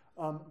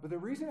 But the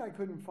reason I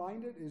couldn't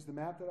find it is the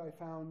map that I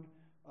found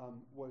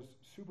was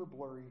super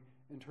blurry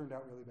and turned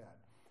out really bad.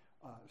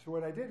 So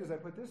what I did is I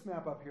put this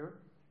map up here,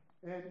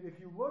 and if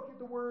you look at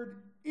the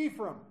word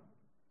Ephraim,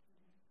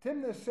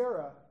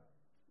 Timnath-Serah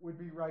would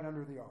be right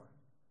under the R,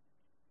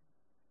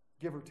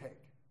 give or take,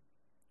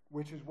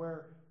 which is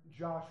where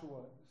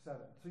Joshua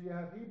settled. So you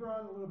have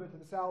Hebron a little bit to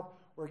the south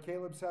where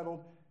Caleb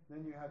settled.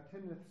 Then you have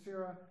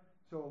Timnath-Serah,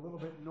 so a little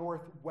bit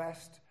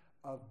northwest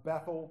of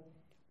Bethel,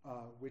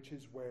 which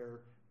is where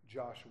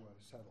Joshua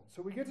settled.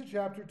 So we get to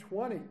chapter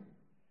 20.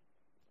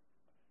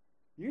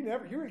 You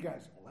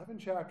guys, 11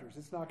 chapters.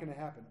 It's not going to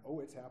happen. Oh,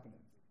 it's happening.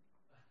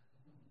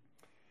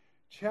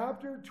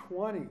 Chapter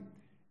 20.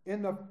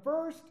 In the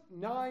first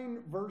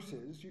 9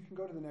 verses, you can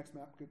go to the next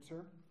map, good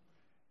sir.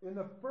 There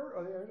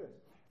it is.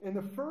 In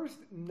the first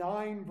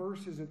 9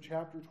 verses of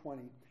chapter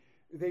 20,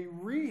 they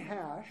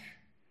rehash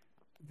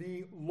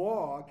the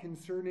law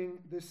concerning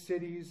the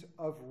cities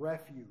of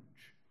refuge.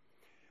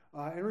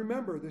 And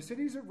remember, the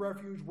cities of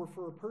refuge were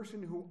for a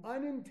person who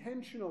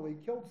unintentionally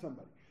killed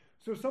somebody.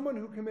 So someone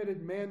who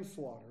committed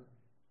manslaughter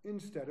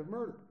instead of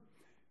murder.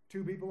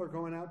 2 people are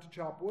going out to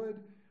chop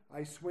wood.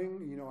 I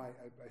swing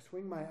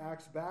my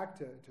axe back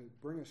to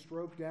bring a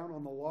stroke down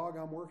on the log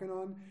I'm working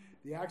on.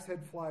 The axe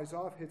head flies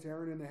off, hits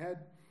Aaron in the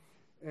head,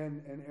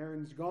 and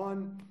Aaron's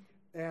gone.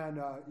 And,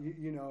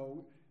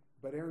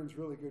 but Aaron's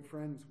really good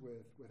friends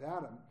with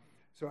Adam.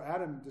 So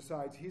Adam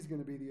decides he's going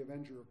to be the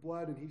avenger of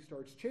blood, and he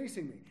starts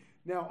chasing me.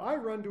 Now, I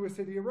run to a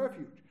city of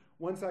refuge.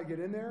 Once I get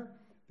in there,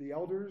 the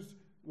elders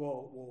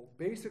will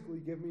basically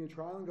give me a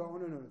trial and go, oh,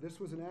 no, this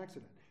was an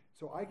accident.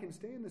 So I can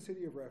stay in the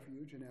city of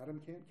refuge, and Adam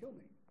can't kill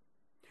me.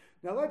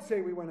 Now, let's say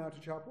we went out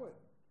to chop wood,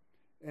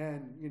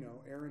 and,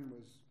 Aaron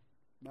was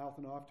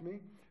mouthing off to me.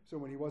 So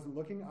when he wasn't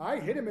looking, I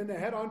hit him in the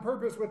head on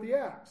purpose with the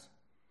axe.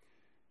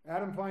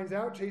 Adam finds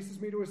out, chases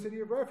me to a city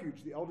of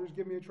refuge. The elders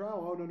give me a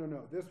trial. Oh,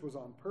 no. This was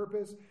on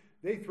purpose.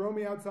 They throw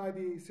me outside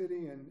the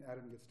city, and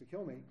Adam gets to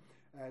kill me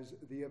as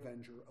the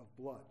avenger of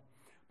blood.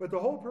 But the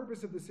whole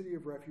purpose of the city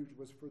of refuge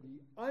was for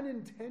the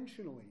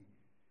unintentionally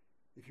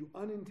if you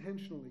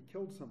unintentionally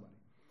killed somebody.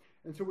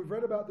 And so we've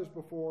read about this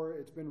before.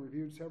 It's been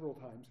reviewed several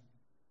times.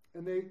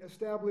 And they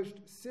established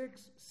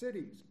 6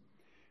 cities.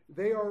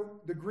 They are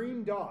the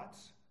green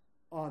dots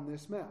on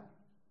this map.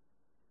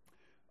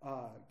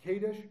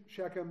 Kadesh,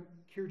 Shechem,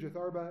 Kirjath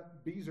Arba,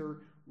 Bezer,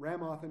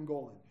 Ramoth, and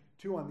Golan.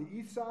 2 on the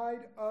east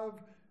side of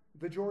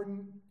the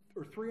Jordan,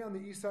 or 3 on the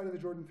east side of the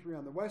Jordan, 3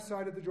 on the west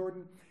side of the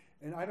Jordan.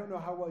 And I don't know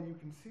how well you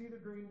can see the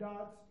green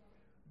dots,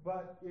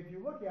 but if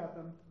you look at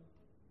them,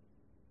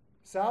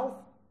 south,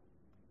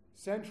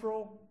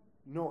 central,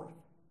 north.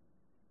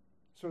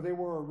 So they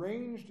were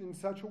arranged in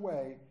such a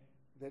way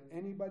that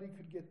anybody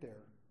could get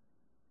there,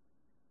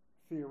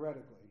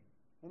 theoretically.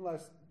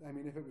 Unless,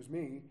 if it was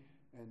me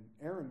and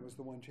Aaron was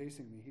the one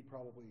chasing me, he'd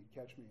probably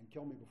catch me and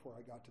kill me before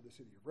I got to the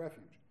city of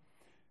refuge.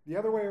 The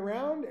other way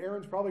around,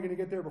 Aaron's probably going to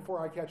get there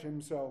before I catch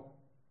him, so...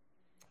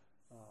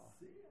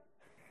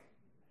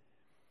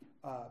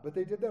 But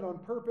they did that on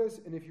purpose,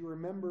 and if you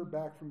remember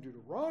back from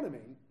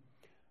Deuteronomy,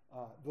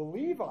 the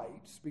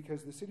Levites,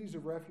 because the cities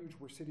of refuge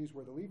were cities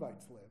where the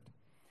Levites lived,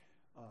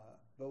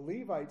 the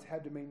Levites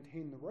had to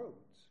maintain the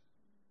roads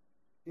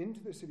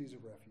into the cities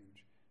of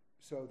refuge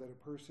so that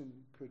a person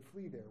could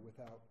flee there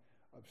without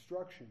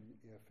obstruction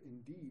if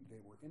indeed they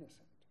were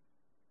innocent.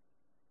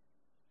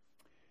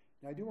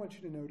 Now I do want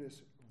you to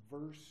notice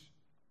verse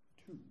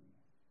 2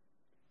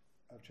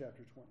 of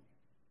chapter 20.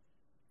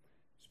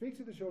 Speak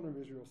to the children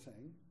of Israel,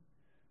 saying,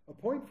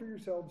 appoint for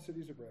yourselves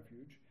cities of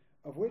refuge,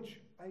 of which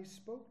I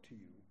spoke to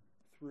you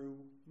through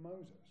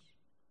Moses.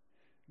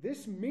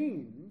 This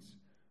means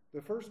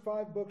the first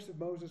 5 books of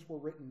Moses were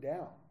written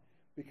down,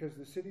 because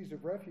the cities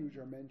of refuge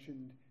are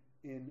mentioned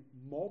in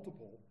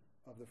multiple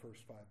of the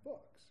first 5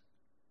 books.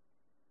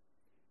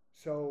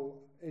 So,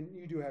 and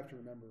you do have to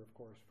remember, of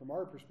course, from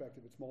our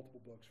perspective, it's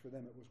multiple books. For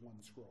them, it was one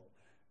scroll.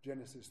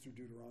 Genesis through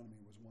Deuteronomy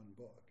was one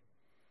book.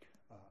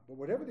 But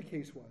whatever the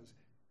case was,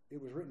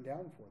 it was written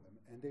down for them,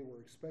 and they were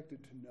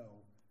expected to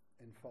know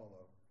and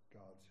follow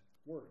God's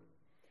word.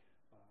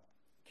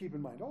 Keep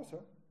in mind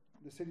also,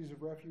 the cities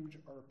of refuge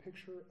are a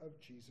picture of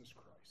Jesus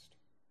Christ,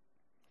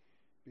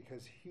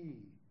 because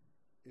he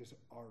is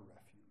our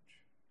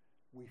refuge.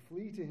 We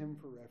flee to him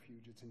for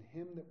refuge. It's in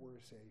him that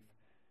we're safe.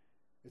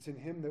 It's in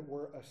him that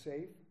we're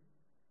safe.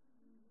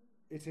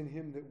 It's in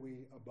him that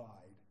we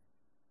abide,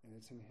 and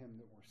it's in him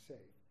that we're safe.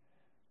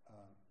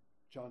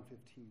 John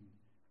 15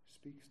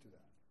 speaks to that.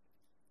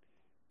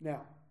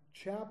 Now,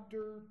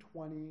 chapter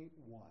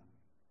 21.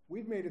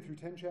 We've made it through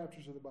 10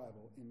 chapters of the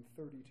Bible in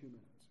 32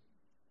 minutes.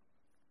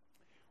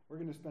 We're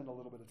going to spend a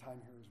little bit of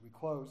time here as we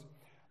close.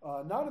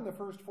 Not in the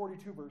first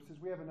 42 verses.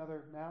 We have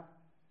another map.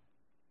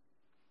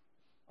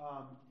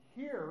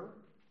 Here,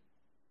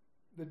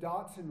 the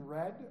dots in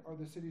red are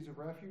the cities of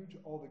refuge.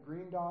 All the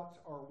green dots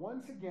are,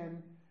 once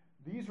again,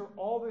 these are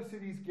all the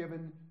cities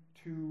given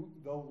to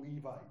the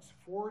Levites.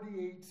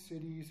 48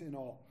 cities in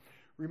all.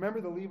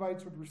 Remember, the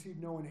Levites would receive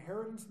no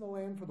inheritance in the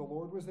land, for the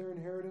Lord was their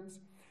inheritance.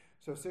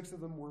 So 6 of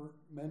them were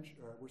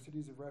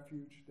cities of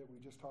refuge that we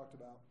just talked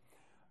about.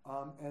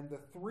 And the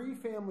 3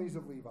 families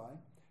of Levi,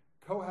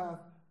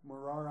 Kohath,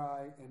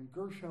 Merari, and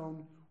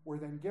Gershon, were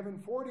then given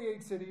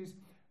 48 cities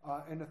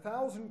and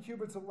 1,000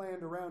 cubits of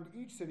land around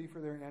each city for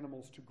their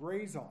animals to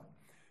graze on.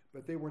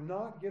 But they were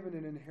not given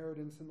an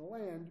inheritance in the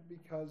land,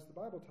 because the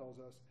Bible tells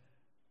us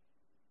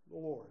the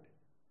Lord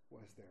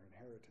was their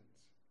inheritance.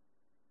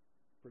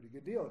 Pretty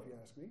good deal, if you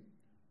ask me.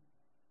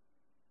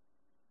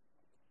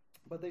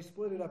 But they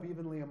split it up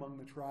evenly among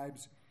the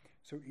tribes,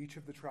 so each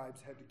of the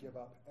tribes had to give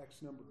up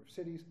X number of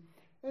cities.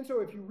 And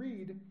so if you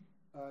read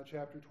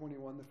chapter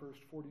 21, the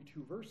first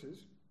 42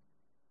 verses,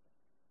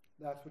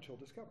 that's what you'll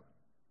discover.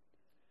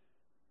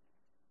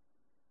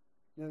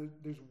 Now,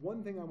 there's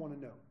one thing I want to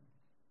note.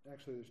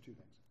 Actually, there's 2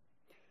 things.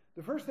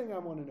 The first thing I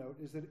want to note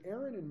is that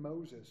Aaron and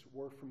Moses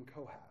were from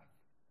Kohath.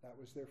 That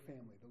was their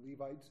family. The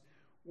Levites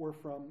were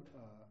from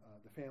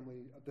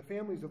the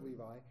families of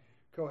Levi,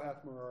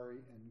 Kohath, Merari,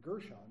 and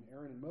Gershon.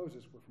 Aaron and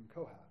Moses were from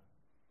Kohath.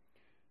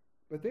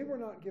 But they were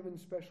not given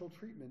special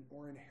treatment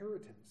or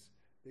inheritance.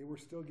 They were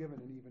still given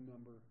an even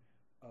number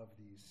of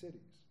these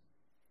cities.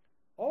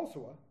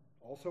 Also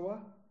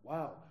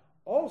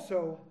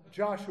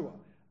Joshua.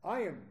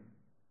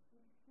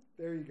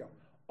 There you go.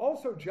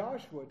 Also,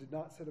 Joshua did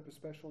not set up a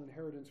special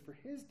inheritance for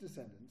his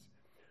descendants,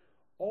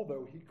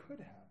 although he could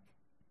have.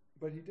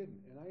 But he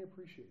didn't, and I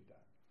appreciate that.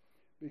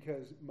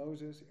 Because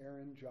Moses,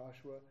 Aaron,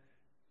 Joshua,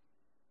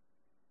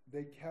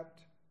 they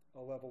kept a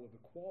level of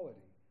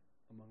equality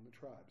among the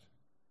tribes.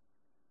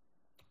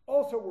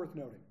 Also worth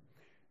noting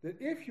that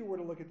if you were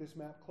to look at this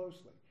map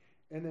closely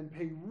and then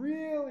pay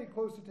really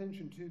close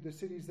attention to the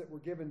cities that were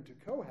given to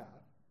Kohath,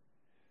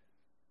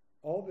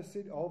 all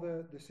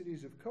the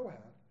cities of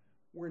Kohath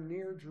were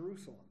near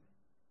Jerusalem,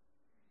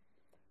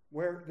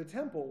 where the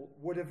temple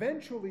would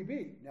eventually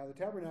be. Now, the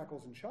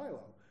tabernacle's in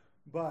Shiloh,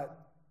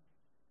 but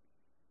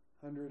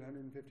 100,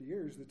 150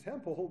 years, the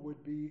temple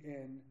would be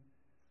in,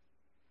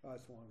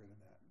 it's longer than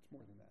that. It's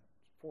more than that.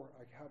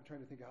 I'm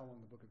trying to think of how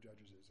long the book of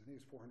Judges is. I think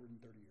it's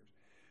 430 years.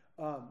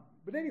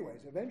 But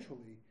anyways,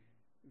 eventually,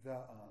 the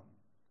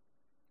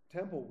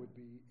temple would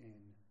be in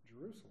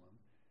Jerusalem.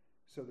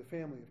 So the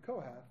family of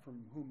Kohath,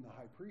 from whom the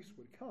high priest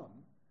would come,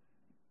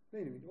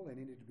 they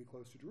needed to be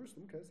close to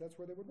Jerusalem because that's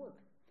where they would work.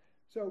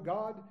 So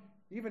God,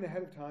 even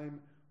ahead of time,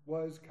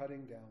 was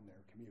cutting down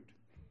their commute.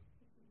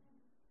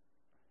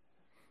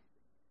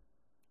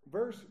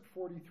 Verse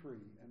 43,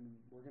 and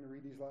we're going to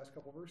read these last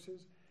couple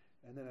verses,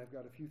 and then I've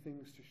got a few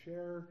things to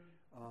share.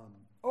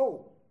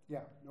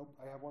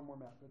 I have one more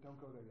map, but don't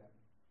go there yet,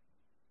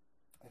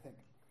 I think.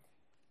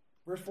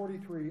 Verse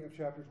 43 of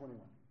chapter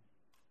 21.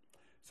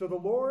 So the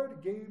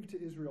Lord gave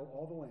to Israel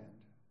all the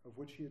land of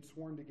which he had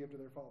sworn to give to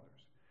their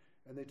fathers,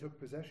 and they took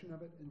possession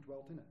of it and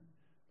dwelt in it.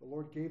 The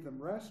Lord gave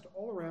them rest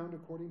all around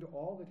according to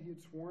all that he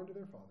had sworn to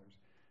their fathers,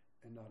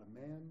 and not a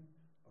man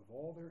of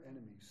all their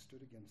enemies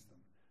stood against them.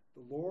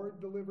 The Lord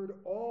delivered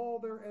all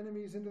their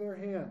enemies into their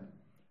hand.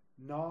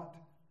 Not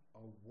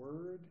a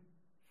word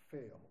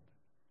failed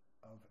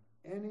of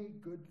any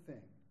good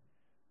thing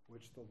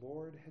which the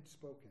Lord had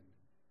spoken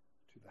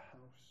to the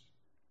house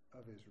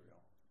of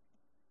Israel.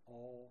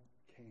 All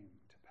came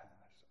to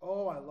pass.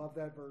 Oh, I love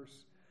that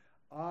verse.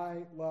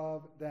 I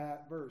love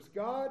that verse.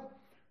 God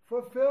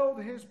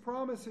fulfilled his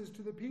promises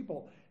to the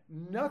people.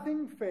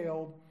 Nothing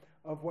failed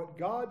of what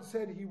God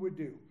said he would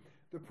do.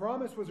 The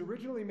promise was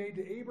originally made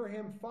to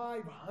Abraham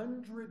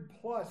 500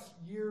 plus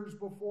years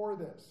before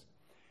this.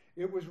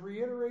 It was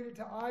reiterated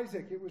to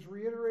Isaac. It was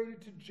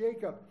reiterated to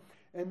Jacob.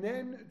 And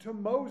then to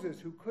Moses,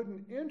 who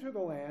couldn't enter the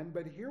land.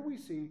 But here we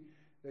see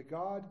that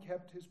God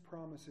kept his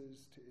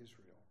promises to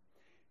Israel.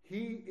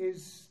 He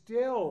is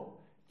still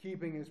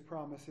keeping his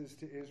promises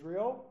to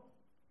Israel.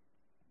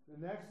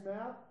 The next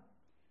map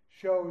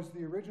shows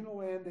the original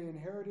land they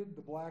inherited.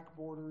 The black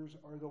borders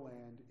are the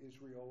land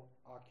Israel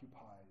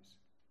occupies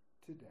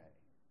today.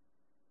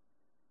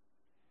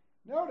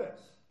 Notice,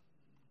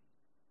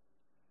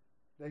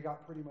 they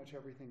got pretty much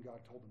everything God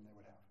told them they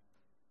would have.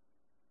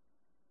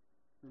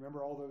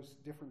 Remember all those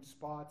different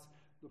spots,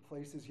 the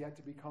places yet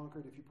to be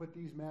conquered? If you put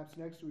these maps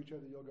next to each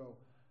other, you'll go,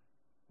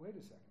 wait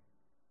a second.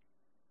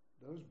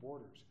 Those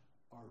borders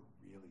are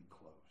really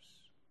close.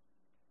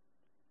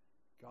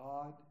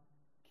 God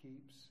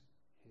keeps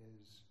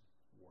his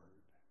word.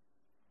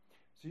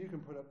 So you can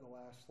put up the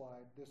last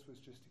slide. This was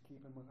just to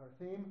keep in with our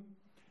theme.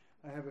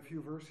 I have a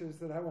few verses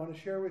that I want to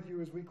share with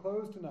you as we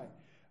close tonight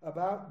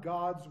about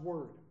God's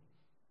word.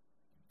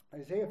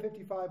 Isaiah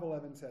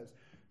 55:11 says,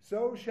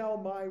 "So shall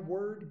my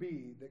word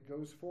be that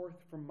goes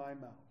forth from my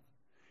mouth.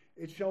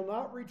 It shall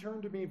not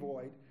return to me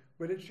void,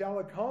 but it shall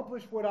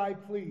accomplish what I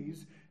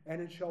please,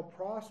 and it shall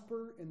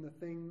prosper in the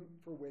thing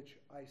for which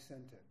I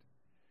sent it."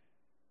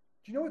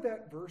 Do you know what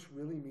that verse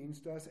really means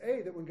to us?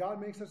 A, that when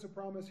God makes us a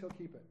promise, he'll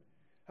keep it.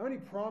 How many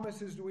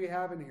promises do we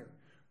have in here?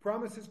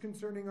 Promises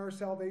concerning our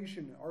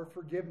salvation, our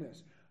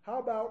forgiveness. How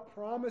about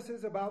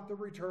promises about the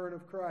return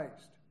of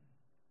Christ?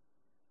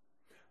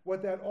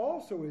 What that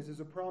also is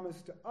a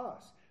promise to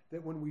us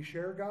that when we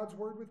share God's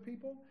word with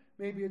people,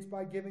 maybe it's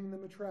by giving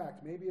them a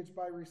tract, maybe it's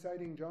by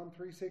reciting John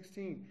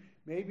 3:16,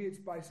 maybe it's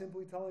by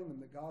simply telling them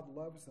that God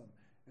loves them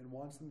and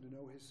wants them to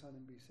know his son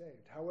and be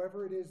saved.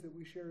 However it is that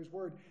we share his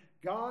word,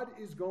 God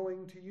is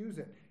going to use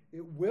it.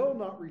 It will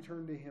not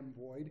return to him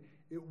void.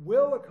 It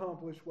will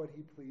accomplish what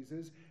he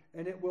pleases,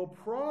 and it will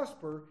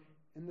prosper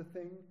in the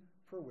thing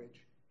for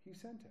which he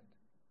sent it.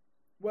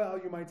 Well,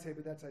 you might say,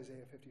 but that's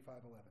Isaiah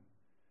 55:11.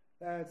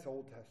 That's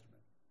Old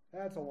Testament.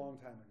 That's a long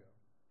time ago.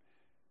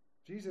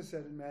 Jesus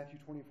said in Matthew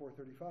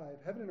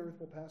 24:35, "Heaven and earth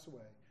will pass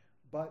away,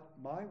 but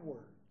my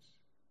words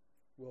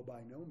will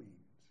by no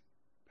means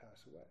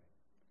pass away."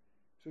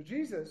 So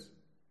Jesus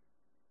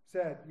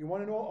said, you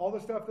want to know all the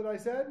stuff that I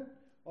said?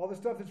 All the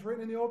stuff that's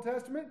written in the Old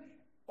Testament?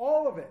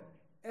 All of it,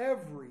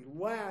 every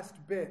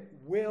last bit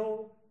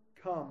will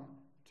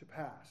come to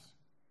pass.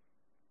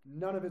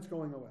 None of it's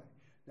going away.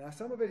 Now,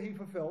 some of it he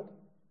fulfilled,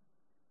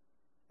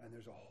 and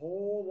there's a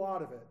whole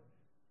lot of it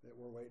that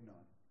we're waiting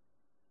on.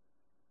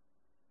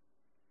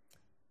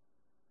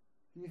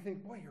 And you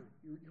think, boy,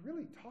 you're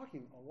really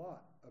talking a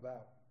lot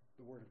about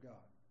the Word of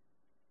God.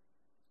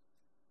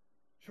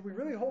 Should we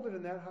really hold it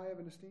in that high of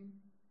an esteem?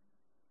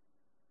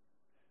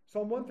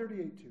 Psalm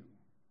 138:2.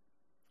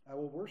 "I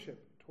will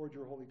worship toward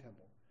your holy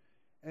temple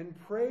and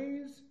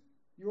praise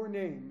your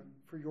name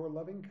for your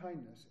loving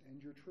kindness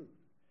and your truth.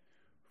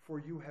 For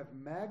you have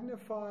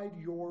magnified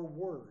your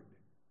word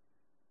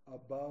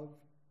above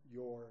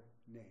your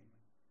name."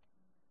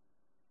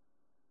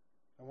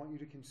 I want you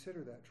to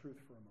consider that truth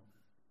for a moment.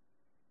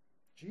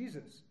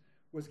 Jesus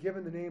was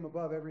given the name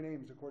above every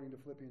name, according to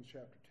Philippians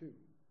chapter 2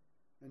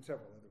 and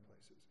several other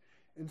places.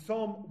 In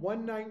Psalm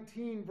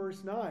 119,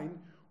 verse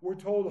 9, we're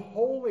told,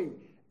 "Holy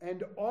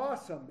and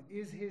awesome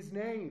is his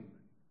name."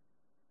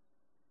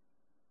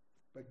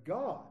 But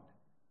God,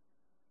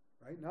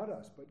 right, not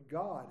us, but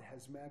God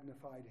has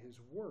magnified his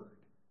word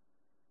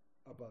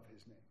above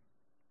his name.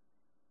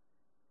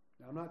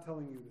 Now, I'm not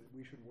telling you that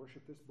we should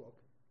worship this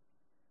book,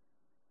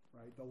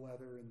 right, the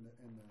leather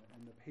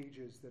and the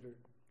pages that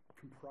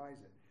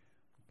comprise it,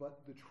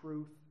 but the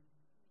truth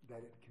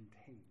that it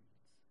contains.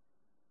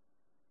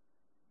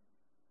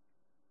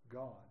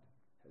 God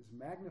has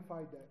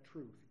magnified that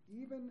truth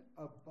even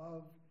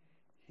above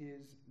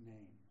his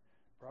name.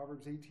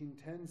 Proverbs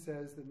 18:10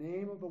 says, "The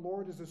name of the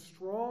Lord is a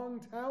strong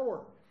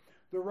tower.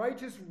 The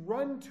righteous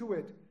run to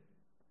it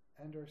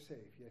and are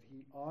safe." Yet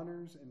he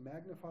honors and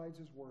magnifies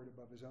his word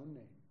above his own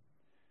name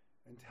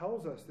and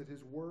tells us that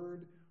his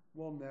word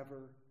will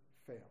never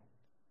fail.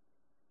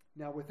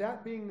 Now, with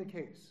that being the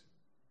case,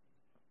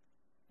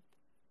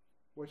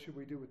 what should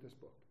we do with this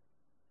book?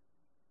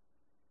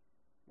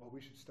 Well,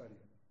 we should study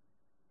it.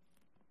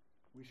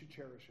 We should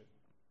cherish it.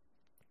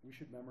 We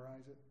should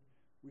memorize it.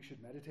 We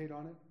should meditate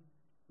on it.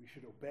 We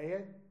should obey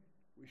it.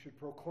 We should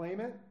proclaim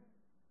it.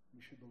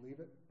 We should believe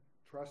it,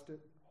 trust it,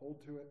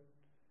 hold to it,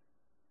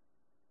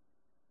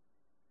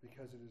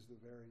 because it is the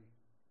very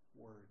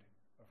word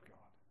of God.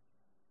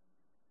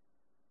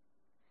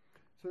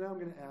 So now I'm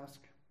going to ask,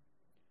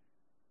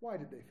 why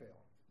did they fail?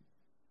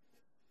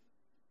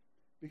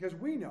 Because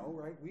we know,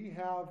 right? We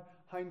have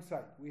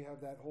hindsight. We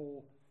have that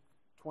whole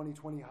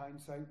 2020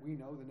 hindsight. We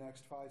know the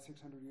next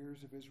 500-600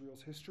 years of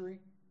Israel's history.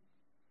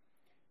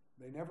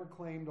 They never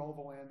claimed all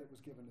the land that was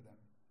given to them.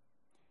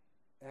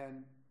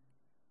 And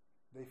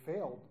they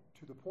failed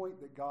to the point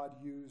that God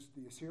used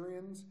the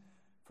Assyrians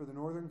for the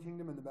northern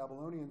kingdom and the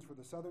Babylonians for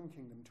the southern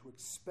kingdom to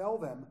expel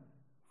them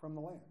from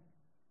the land.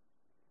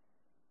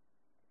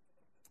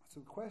 So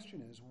the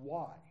question is,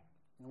 why?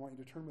 And I want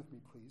you to turn with me,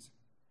 please,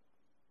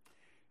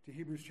 to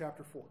Hebrews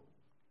chapter 4.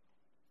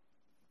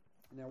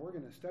 Now, we're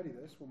going to study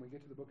this when we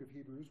get to the book of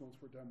Hebrews once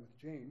we're done with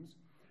James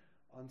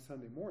on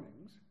Sunday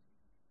mornings.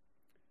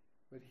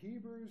 But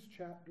Hebrews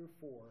chapter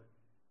 4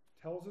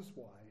 tells us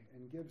why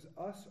and gives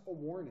us a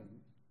warning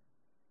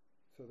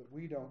so that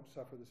we don't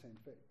suffer the same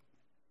fate.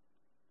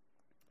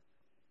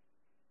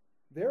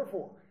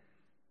 Therefore,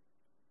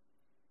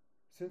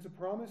 since a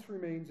promise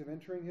remains of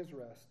entering his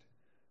rest,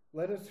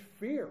 let us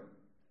fear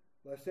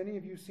lest any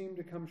of you seem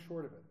to come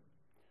short of it.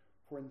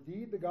 For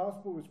indeed the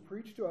gospel was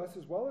preached to us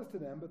as well as to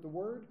them, but the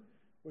word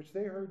which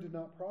they heard did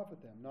not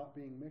profit them, not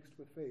being mixed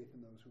with faith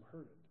in those who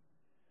heard it.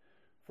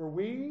 For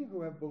we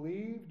who have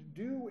believed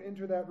do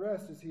enter that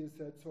rest, as he has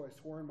said, so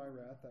I swore in my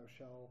wrath,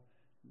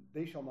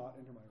 they shall not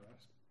enter my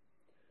rest.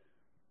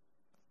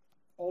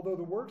 Although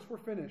the works were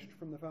finished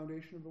from the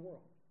foundation of the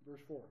world.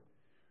 Verse 4.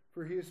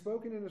 For he has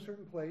spoken in a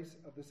certain place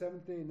of the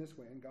seventh day in this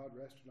way, and God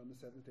rested on the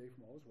seventh day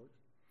from all his works.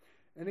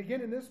 And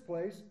again in this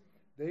place,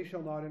 they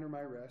shall not enter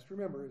my rest.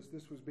 Remember, as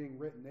this was being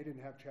written, they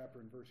didn't have chapter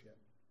and verse yet.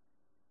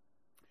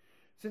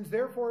 Since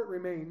therefore it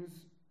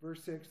remains,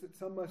 verse 6, that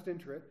some must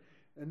enter it,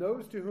 and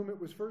those to whom it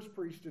was first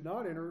preached did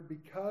not enter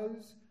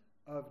because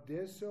of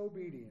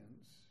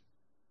disobedience.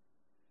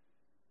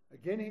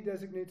 Again he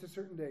designates a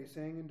certain day,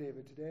 saying in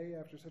David, today,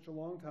 after such a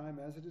long time,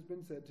 as it has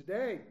been said,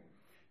 today,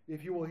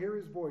 if you will hear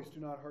his voice, do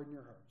not harden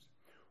your hearts.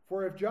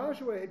 For if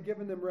Joshua had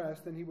given them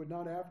rest, then he would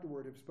not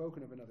afterward have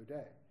spoken of another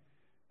day.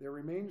 There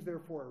remains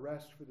therefore a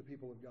rest for the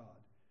people of God.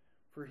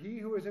 For he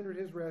who has entered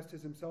his rest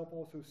has himself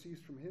also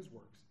ceased from his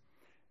works,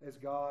 as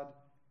God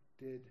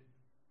did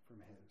from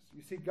his.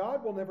 You see,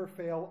 God will never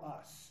fail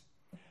us.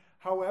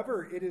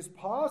 However, it is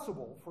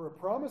possible for a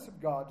promise of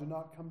God to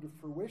not come to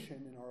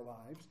fruition in our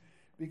lives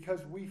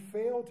because we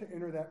fail to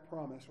enter that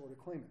promise or to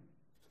claim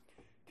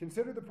it.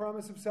 Consider the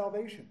promise of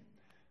salvation.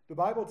 The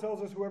Bible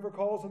tells us whoever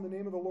calls on the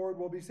name of the Lord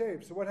will be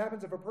saved. So what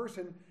happens if a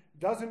person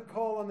doesn't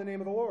call on the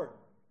name of the Lord?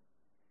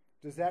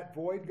 Does that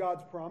void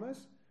God's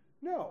promise?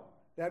 No.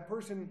 That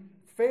person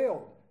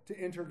failed to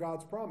enter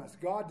God's promise.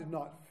 God did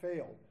not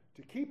fail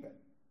to keep it.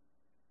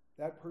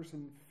 That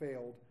person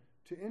failed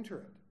to enter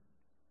it.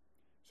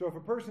 So if a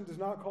person does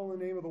not call on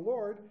the name of the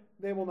Lord,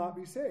 they will not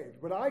be saved.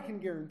 But I can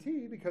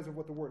guarantee, because of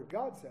what the Word of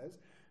God says,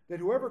 that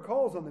whoever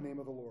calls on the name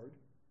of the Lord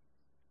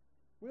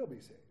will be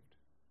saved.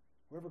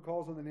 Whoever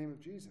calls on the name of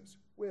Jesus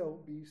will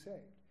be saved.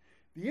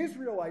 The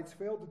Israelites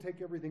failed to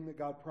take everything that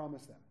God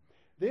promised them.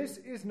 This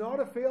is not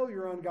a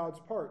failure on God's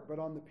part, but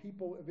on the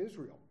people of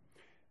Israel.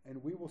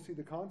 And we will see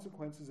the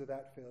consequences of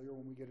that failure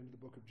when we get into the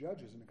book of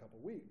Judges in a couple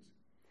weeks.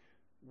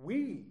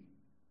 We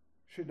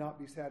should not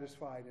be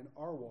satisfied in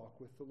our walk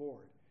with the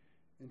Lord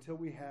until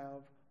we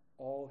have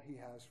all he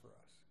has for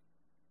us.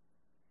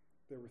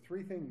 There were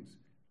three things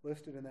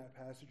listed in that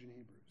passage in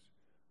Hebrews.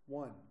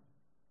 1,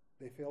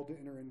 they failed to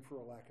enter in for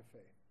a lack of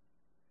faith.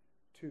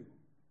 2,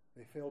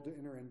 they failed to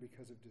enter in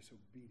because of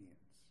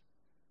disobedience.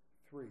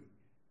 3,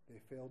 they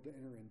failed to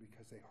enter in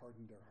because they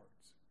hardened their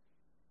hearts.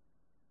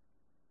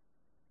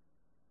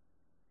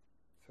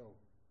 So,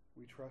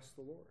 we trust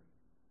the Lord.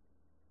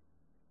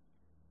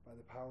 By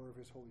the power of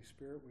his Holy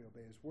Spirit, we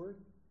obey his word,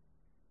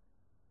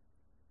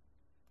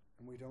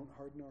 and we don't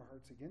harden our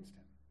hearts against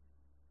him.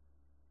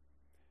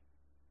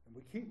 And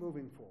we keep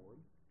moving forward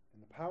in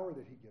the power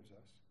that he gives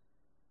us,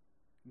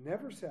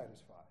 never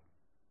satisfied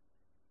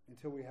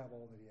until we have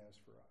all that he has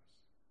for us.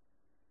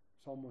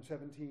 Psalm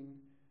 17,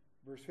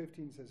 verse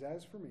 15 says,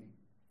 As for me,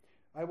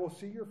 I will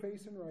see your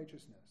face in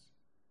righteousness.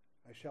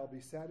 I shall be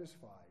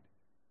satisfied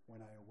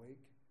when I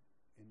awake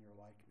in your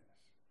likeness.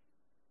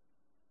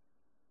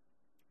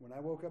 When I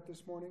woke up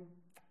this morning,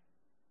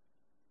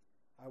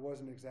 I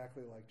wasn't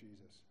exactly like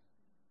Jesus.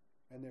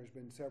 And there's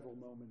been several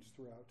moments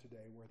throughout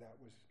today where that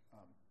was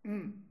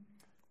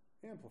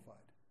amplified.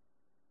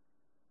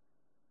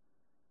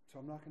 So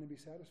I'm not going to be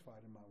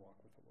satisfied in my walk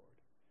with the Lord.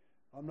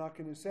 I'm not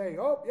going to say,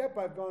 oh, yep,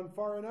 I've gone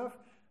far enough.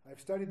 I've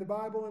studied the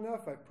Bible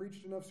enough. I've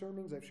preached enough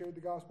sermons. I've shared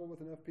the gospel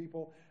with enough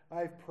people.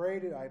 I've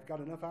prayed it. I've got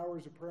enough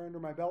hours of prayer under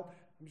my belt.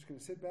 I'm just going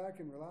to sit back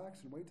and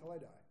relax and wait till I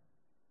die.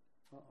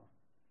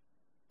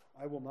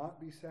 I will not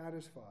be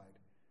satisfied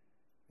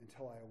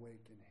until I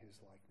awake in his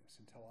likeness,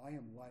 until I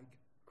am like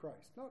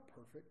Christ. Not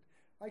perfect.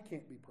 I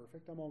can't be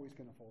perfect. I'm always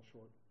going to fall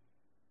short.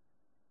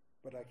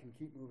 But I can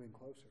keep moving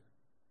closer.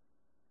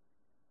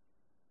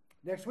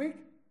 Next week,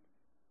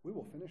 we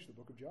will finish the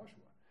book of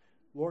Joshua.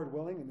 Lord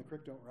willing, and the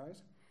creek don't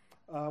rise.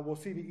 We'll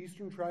see the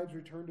eastern tribes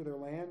return to their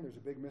land. There's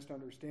a big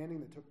misunderstanding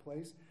that took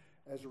place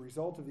as a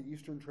result of the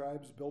eastern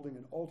tribes building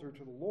an altar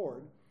to the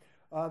Lord.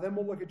 Then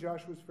we'll look at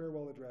Joshua's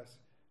farewell address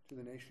to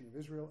the nation of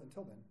Israel.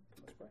 Until then,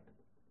 let's pray.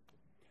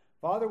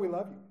 Father, we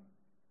love you.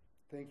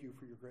 Thank you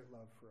for your great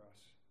love for us,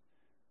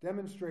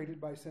 demonstrated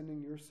by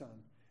sending your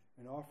Son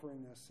and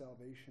offering us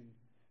salvation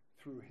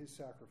through his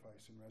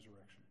sacrifice and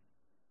resurrection.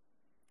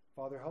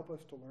 Father, help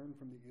us to learn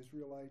from the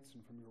Israelites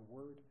and from your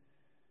word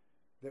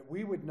that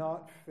we would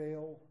not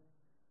fail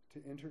to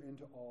enter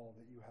into all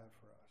that you have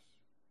for us.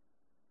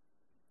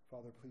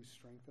 Father, please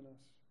strengthen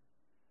us.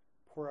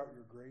 Pour out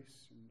your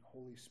grace and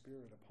Holy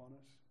Spirit upon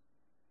us.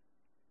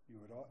 You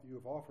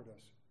have offered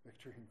us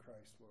victory in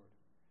Christ, Lord.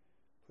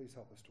 Please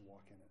help us to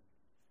walk in it.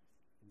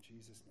 In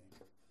Jesus' name,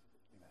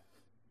 amen.